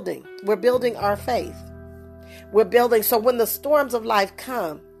building. We're building our faith. We're building. So when the storms of life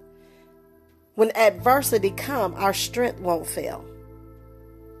come, when adversity come, our strength won't fail.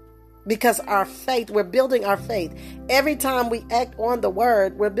 Because our faith, we're building our faith. Every time we act on the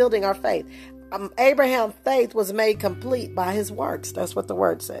word, we're building our faith. Abraham's faith was made complete by his works. That's what the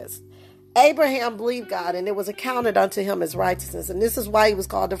word says. Abraham believed God and it was accounted unto him as righteousness. And this is why he was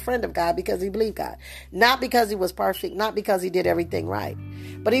called a friend of God, because he believed God. Not because he was perfect, not because he did everything right.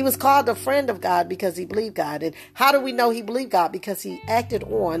 But he was called a friend of God because he believed God. And how do we know he believed God? Because he acted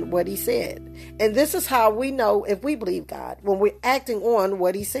on what he said. And this is how we know if we believe God, when we're acting on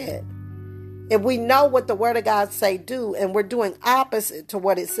what he said. If we know what the word of God say do, and we're doing opposite to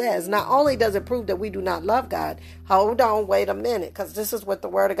what it says, not only does it prove that we do not love God, hold on, wait a minute, because this is what the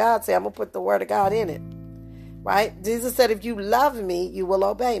word of God says. I'm going to put the word of God in it, right? Jesus said, if you love me, you will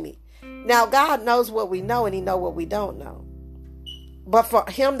obey me. Now, God knows what we know, and he knows what we don't know. But for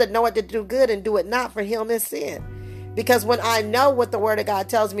him that knoweth to do good and do it not, for him is sin. Because when I know what the word of God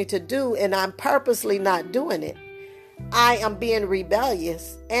tells me to do, and I'm purposely not doing it, I am being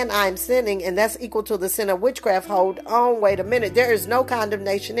rebellious and I'm sinning, and that's equal to the sin of witchcraft. Hold on, wait a minute. There is no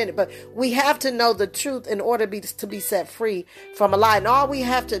condemnation in it, but we have to know the truth in order to be set free from a lie. And all we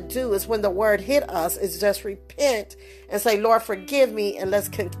have to do is, when the word hit us, is just repent and say, Lord, forgive me, and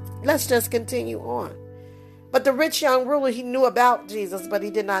let's just continue on. But the rich young ruler, he knew about Jesus, but he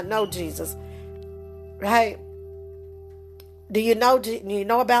did not know Jesus, right? Do you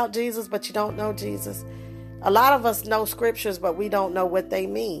know about Jesus, but you don't know Jesus? A lot of us know scriptures, but we don't know what they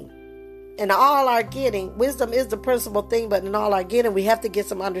mean. And all our getting, wisdom is the principal thing, but in all our getting, we have to get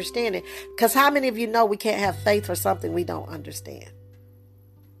some understanding. Because how many of you know we can't have faith for something we don't understand?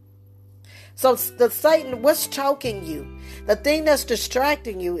 So Satan, what's choking you? The thing that's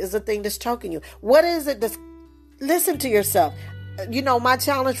distracting you is the thing that's choking you. What is it that's, listen to yourself. My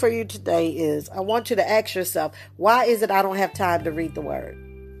challenge for you today is, I want you to ask yourself, why is it I don't have time to read the word?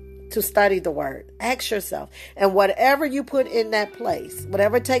 to study the word. Ask yourself. And whatever you put in that place,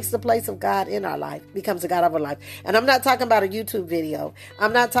 whatever takes the place of God in our life, becomes the God of our life. And I'm not talking about a YouTube video.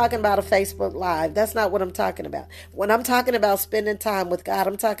 I'm not talking about a Facebook Live. That's not what I'm talking about. When I'm talking about spending time with God,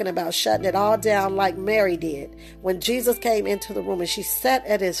 I'm talking about shutting it all down like Mary did. When Jesus came into the room and she sat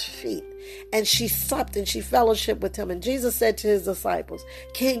at his feet and she supped and she fellowshiped with him. And Jesus said to his disciples,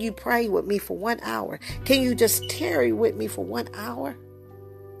 can you pray with me for 1 hour? Can you just tarry with me for 1 hour?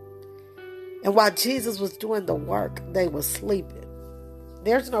 And while Jesus was doing the work, they were sleeping.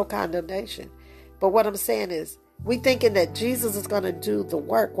 There's no condemnation. But what I'm saying is, we thinking that Jesus is going to do the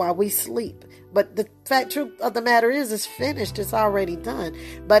work while we sleep. But the truth of the matter is, it's finished. It's already done.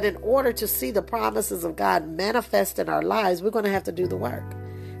 But in order to see the promises of God manifest in our lives, we're going to have to do the work.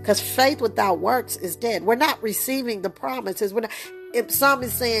 Because faith without works is dead. We're not receiving the promises. If some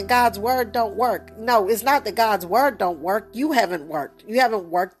is saying God's word don't work. No, it's not that God's word don't work. You haven't worked. You haven't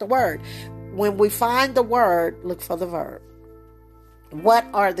worked the word. When we find the word, look for the verb. What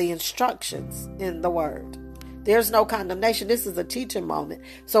are the instructions in the word? There's no condemnation. This is a teaching moment.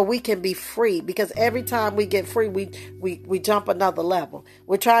 So we can be free, because every time we get free, we jump another level.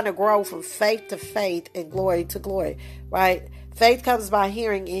 We're trying to grow from faith to faith and glory to glory, right? Faith comes by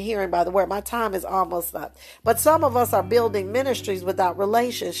hearing and hearing by the word. My time is almost up. But some of us are building ministries without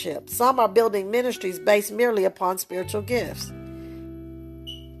relationships. Some are building ministries based merely upon spiritual gifts.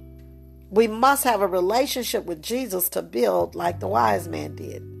 We must have a relationship with Jesus to build like the wise man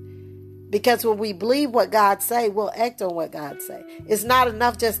did. Because when we believe what God say, we'll act on what God say. It's not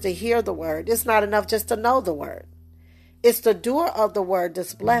enough just to hear the word. It's not enough just to know the word. It's the doer of the word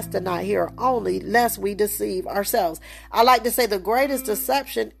that's blessed and not hearer only, lest we deceive ourselves. I like to say the greatest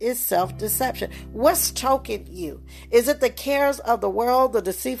deception is self-deception. What's choking you? Is it the cares of the world, the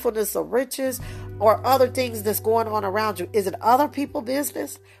deceitfulness of riches, or other things that's going on around you? Is it other people's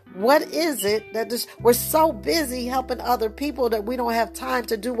business? What is it that we're so busy helping other people that we don't have time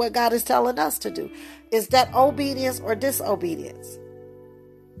to do what God is telling us to do? Is that obedience or disobedience?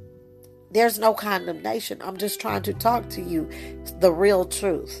 There's no condemnation. I'm just trying to talk to you the real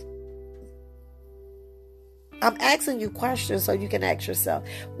truth. I'm asking you questions so you can ask yourself.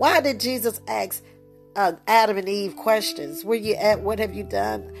 Why did Jesus ask Adam and Eve questions? Where you at? What have you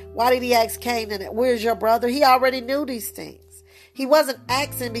done? Why did he ask Cain, where's your brother? He already knew these things. He wasn't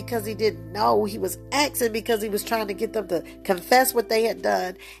asking because he didn't know. He was asking because he was trying to get them to confess what they had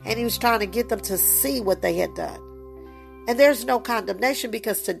done. And he was trying to get them to see what they had done. And there's no condemnation,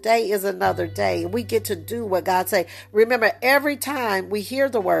 because today is another day. We get to do what God say. Remember, every time we hear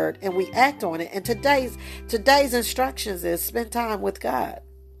the word and we act on it. And today's instructions is spend time with God,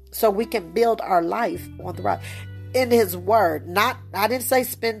 so we can build our life on the rock in his word. I didn't say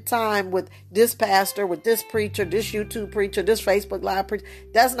spend time with this pastor, with this preacher, this YouTube preacher, this Facebook Live preacher.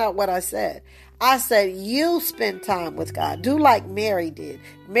 That's not what I said. I said, you spend time with God. Do like Mary did.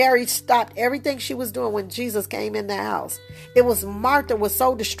 Mary stopped everything she was doing when Jesus came in the house. It was Martha was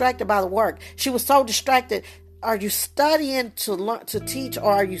so distracted by the work. She was so distracted. Are you studying to learn, to teach,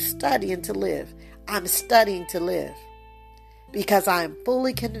 or are you studying to live? I'm studying to live, because I am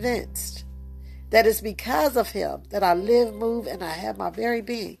fully convinced that it's because of him that I live, move, and I have my very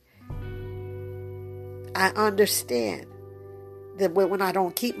being. I understand that when I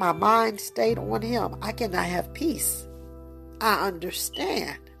don't keep my mind stayed on him, I cannot have peace. I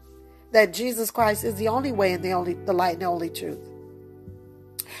understand that Jesus Christ is the only way and the light and the only truth.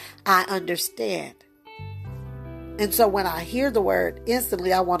 I understand. And so when I hear the word,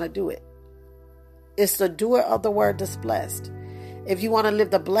 instantly I want to do it. It's the doer of the word that's blessed. If you want to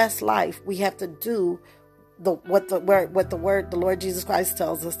live the blessed life, we have to do what the Lord Jesus Christ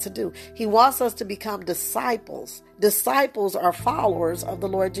tells us to do. He wants us to become disciples. Disciples are followers of the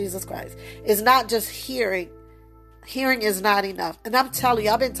Lord Jesus Christ. It's not just hearing. Hearing is not enough. And I'm telling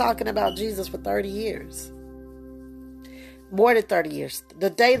you, I've been talking about Jesus for 30 years. More than 30 years.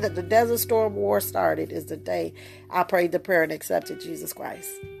 The day that the Desert Storm War started is the day I prayed the prayer and accepted Jesus Christ.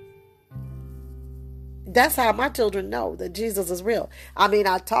 That's how my children know that Jesus is real. I mean,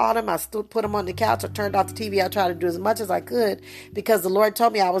 I taught them. I put them on the couch. I turned off the TV. I tried to do as much as I could, because the Lord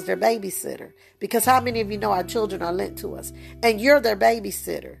told me I was their babysitter. Because how many of you know our children are lent to us? And you're their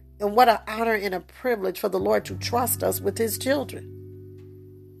babysitter. And what an honor and a privilege for the Lord to trust us with his children.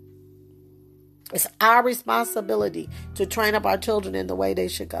 It's our responsibility to train up our children in the way they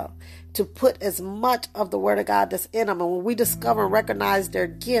should go, to put as much of the word of God that's in them. And when we discover and recognize their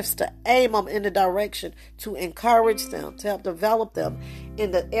gifts, to aim them in the direction, to encourage them, to help develop them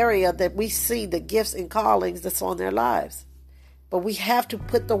in the area that we see the gifts and callings that's on their lives. But we have to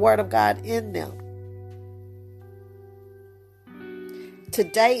put the word of God in them.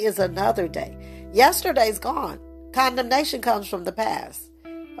 Today is another day. Yesterday's gone. Condemnation comes from the past.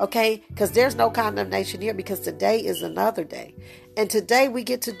 Okay? Because there's no condemnation here, because today is another day. And today we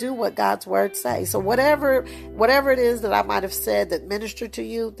get to do what God's word says. So whatever it is that I might have said that ministered to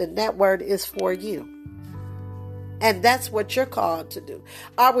you, then that word is for you. And that's what you're called to do.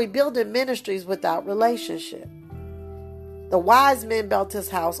 Are we building ministries without relationship? The wise man built his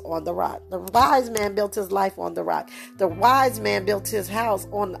house on the rock. The wise man built his life on the rock. The wise man built his house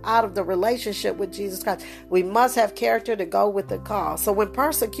out of the relationship with Jesus Christ. We must have character to go with the call. So when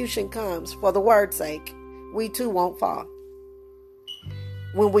persecution comes for the word's sake, we too won't fall.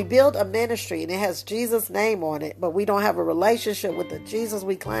 When we build a ministry and it has Jesus' name on it, but we don't have a relationship with the Jesus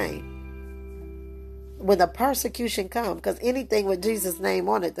we claim, when the persecution comes, because anything with Jesus' name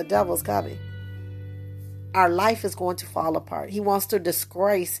on it, the devil's coming, our life is going to fall apart. He wants to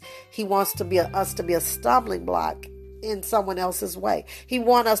disgrace. He wants us to be a stumbling block in someone else's way. He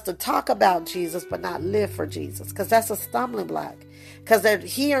wants us to talk about Jesus but not live for Jesus, because that's a stumbling block. Because they're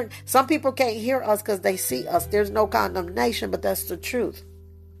hearing, some people can't hear us because they see us. There's no condemnation, but that's the truth.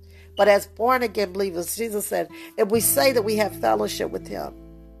 But as born again believers, Jesus said, if we say that we have fellowship with him,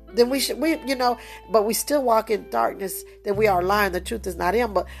 then but we still walk in darkness, then we are lying. The truth is not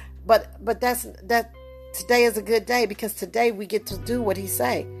him. But that today is a good day, because today we get to do what he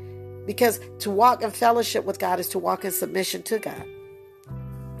say. Because to walk in fellowship with God is to walk in submission to God.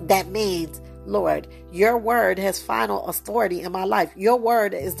 That means, Lord, your word has final authority in my life. Your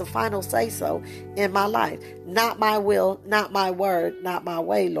word is the final say-so in my life. Not my will, not my word, not my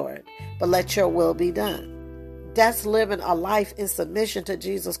way, Lord, but let your will be done. That's living a life in submission to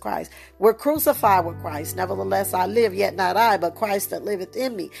Jesus Christ. We're crucified with Christ. Nevertheless, I live, yet not I, but Christ that liveth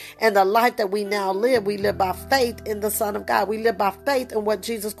in me. And the life that we now live, we live by faith in the Son of God. We live by faith in what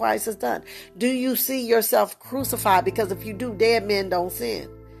Jesus Christ has done. Do you see yourself crucified? Because if you do, dead men don't sin.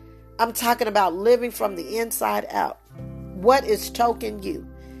 I'm talking about living from the inside out. What is choking you?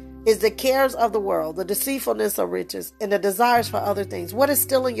 Is the cares of the world, the deceitfulness of riches, and the desires for other things. What is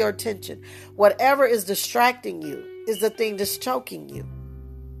stealing your attention? Whatever is distracting you is the thing that's choking you.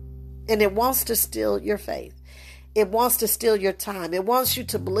 And it wants to steal your faith. It wants to steal your time. It wants you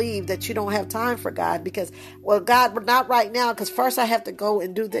to believe that you don't have time for God because, well, God, not right now, because first I have to go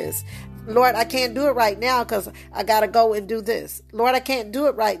and do this. Lord, I can't do it right now because I got to go and do this. Lord, I can't do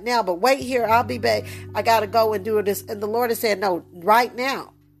it right now, but wait here. I'll be back. I got to go and do this. And the Lord has said, no, right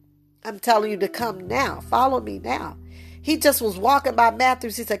now. I'm telling you to come now. Follow me now. He just was walking by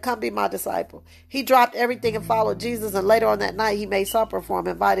Matthew. He said, come be my disciple. He dropped everything and followed Jesus. And later on that night, he made supper for him,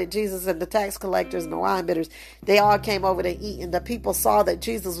 invited Jesus and the tax collectors and the wine bidders. They all came over to eat. And the people saw that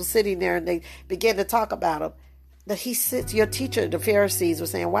Jesus was sitting there and they began to talk about him. That he sits, your teacher, the Pharisees were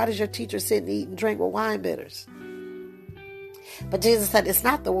saying, why does your teacher sit and eat and drink with wine bidders? But Jesus said, it's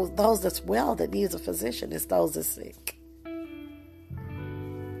not those that's well that needs a physician. It's those that's sick.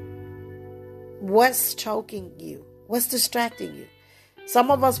 What's choking you? What's distracting you?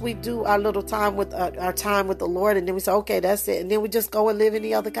 Some of us, we do our little time with our time with the Lord, and then we say, okay, that's it. And then we just go and live in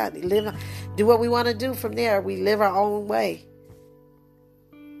the other country. Do what we want to do from there. We live our own way.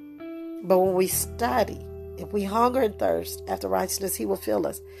 But when we study, if we hunger and thirst after righteousness, he will fill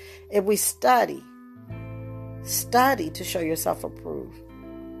us. If we study to show yourself approved,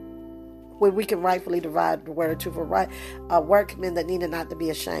 where we can rightfully divide the word of truth. Workmen that needed not to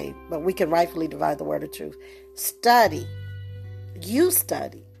be ashamed, but we can rightfully divide the word of truth. Study. You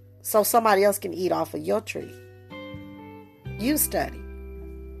study so somebody else can eat off of your tree. You study.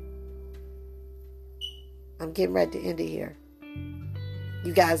 I'm getting ready to end it here.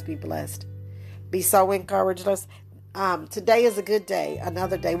 You guys be blessed. Be so encouraged. Today is a good day,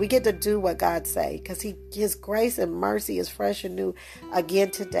 another day. We get to do what God say because his grace and mercy is fresh and new again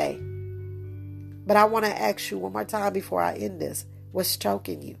today. But I want to ask you one more time before I end this. What's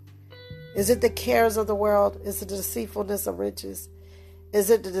choking you? Is it the cares of the world? Is it the deceitfulness of riches?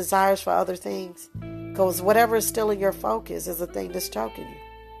 Is it the desires for other things? Because whatever is stealing your focus is the thing that's choking you.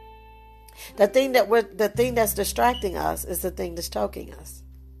 The thing that's distracting us is the thing that's choking us.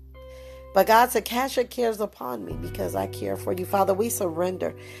 But God said, cast your cares upon me because I care for you. Father, we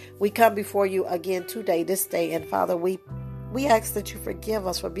surrender. We come before you again today, this day. And Father, we ask that you forgive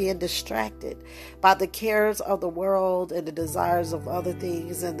us for being distracted by the cares of the world and the desires of other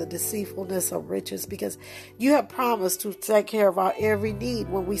things and the deceitfulness of riches, because you have promised to take care of our every need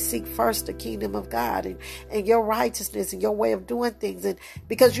when we seek first the kingdom of God and your righteousness and your way of doing things. And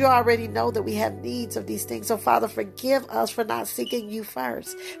because you already know that we have needs of these things. So Father, forgive us for not seeking you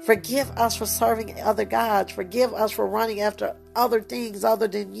first. Forgive us for serving other gods. Forgive us for running after other things other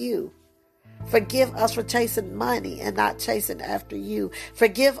than you. Forgive us for chasing money and not chasing after you.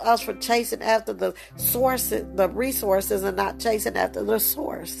 Forgive us for chasing after the sources, the resources, and not chasing after the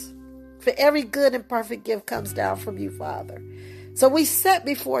source. For every good and perfect gift comes down from you, Father. So we set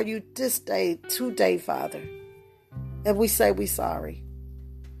before you this day, today, Father, and we say we're sorry.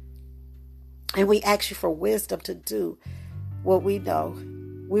 And we ask you for wisdom to do what we know.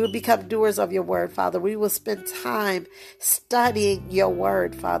 We will become doers of your word, Father. We will spend time studying your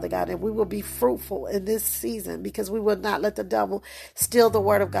word, Father God, and we will be fruitful in this season because we will not let the devil steal the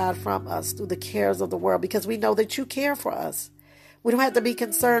word of God from us through the cares of the world, because we know that you care for us. We don't have to be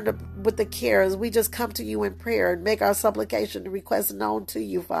concerned with the cares. We just come to you in prayer and make our supplication and request known to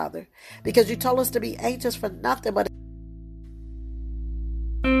you, Father, because you told us to be anxious for nothing but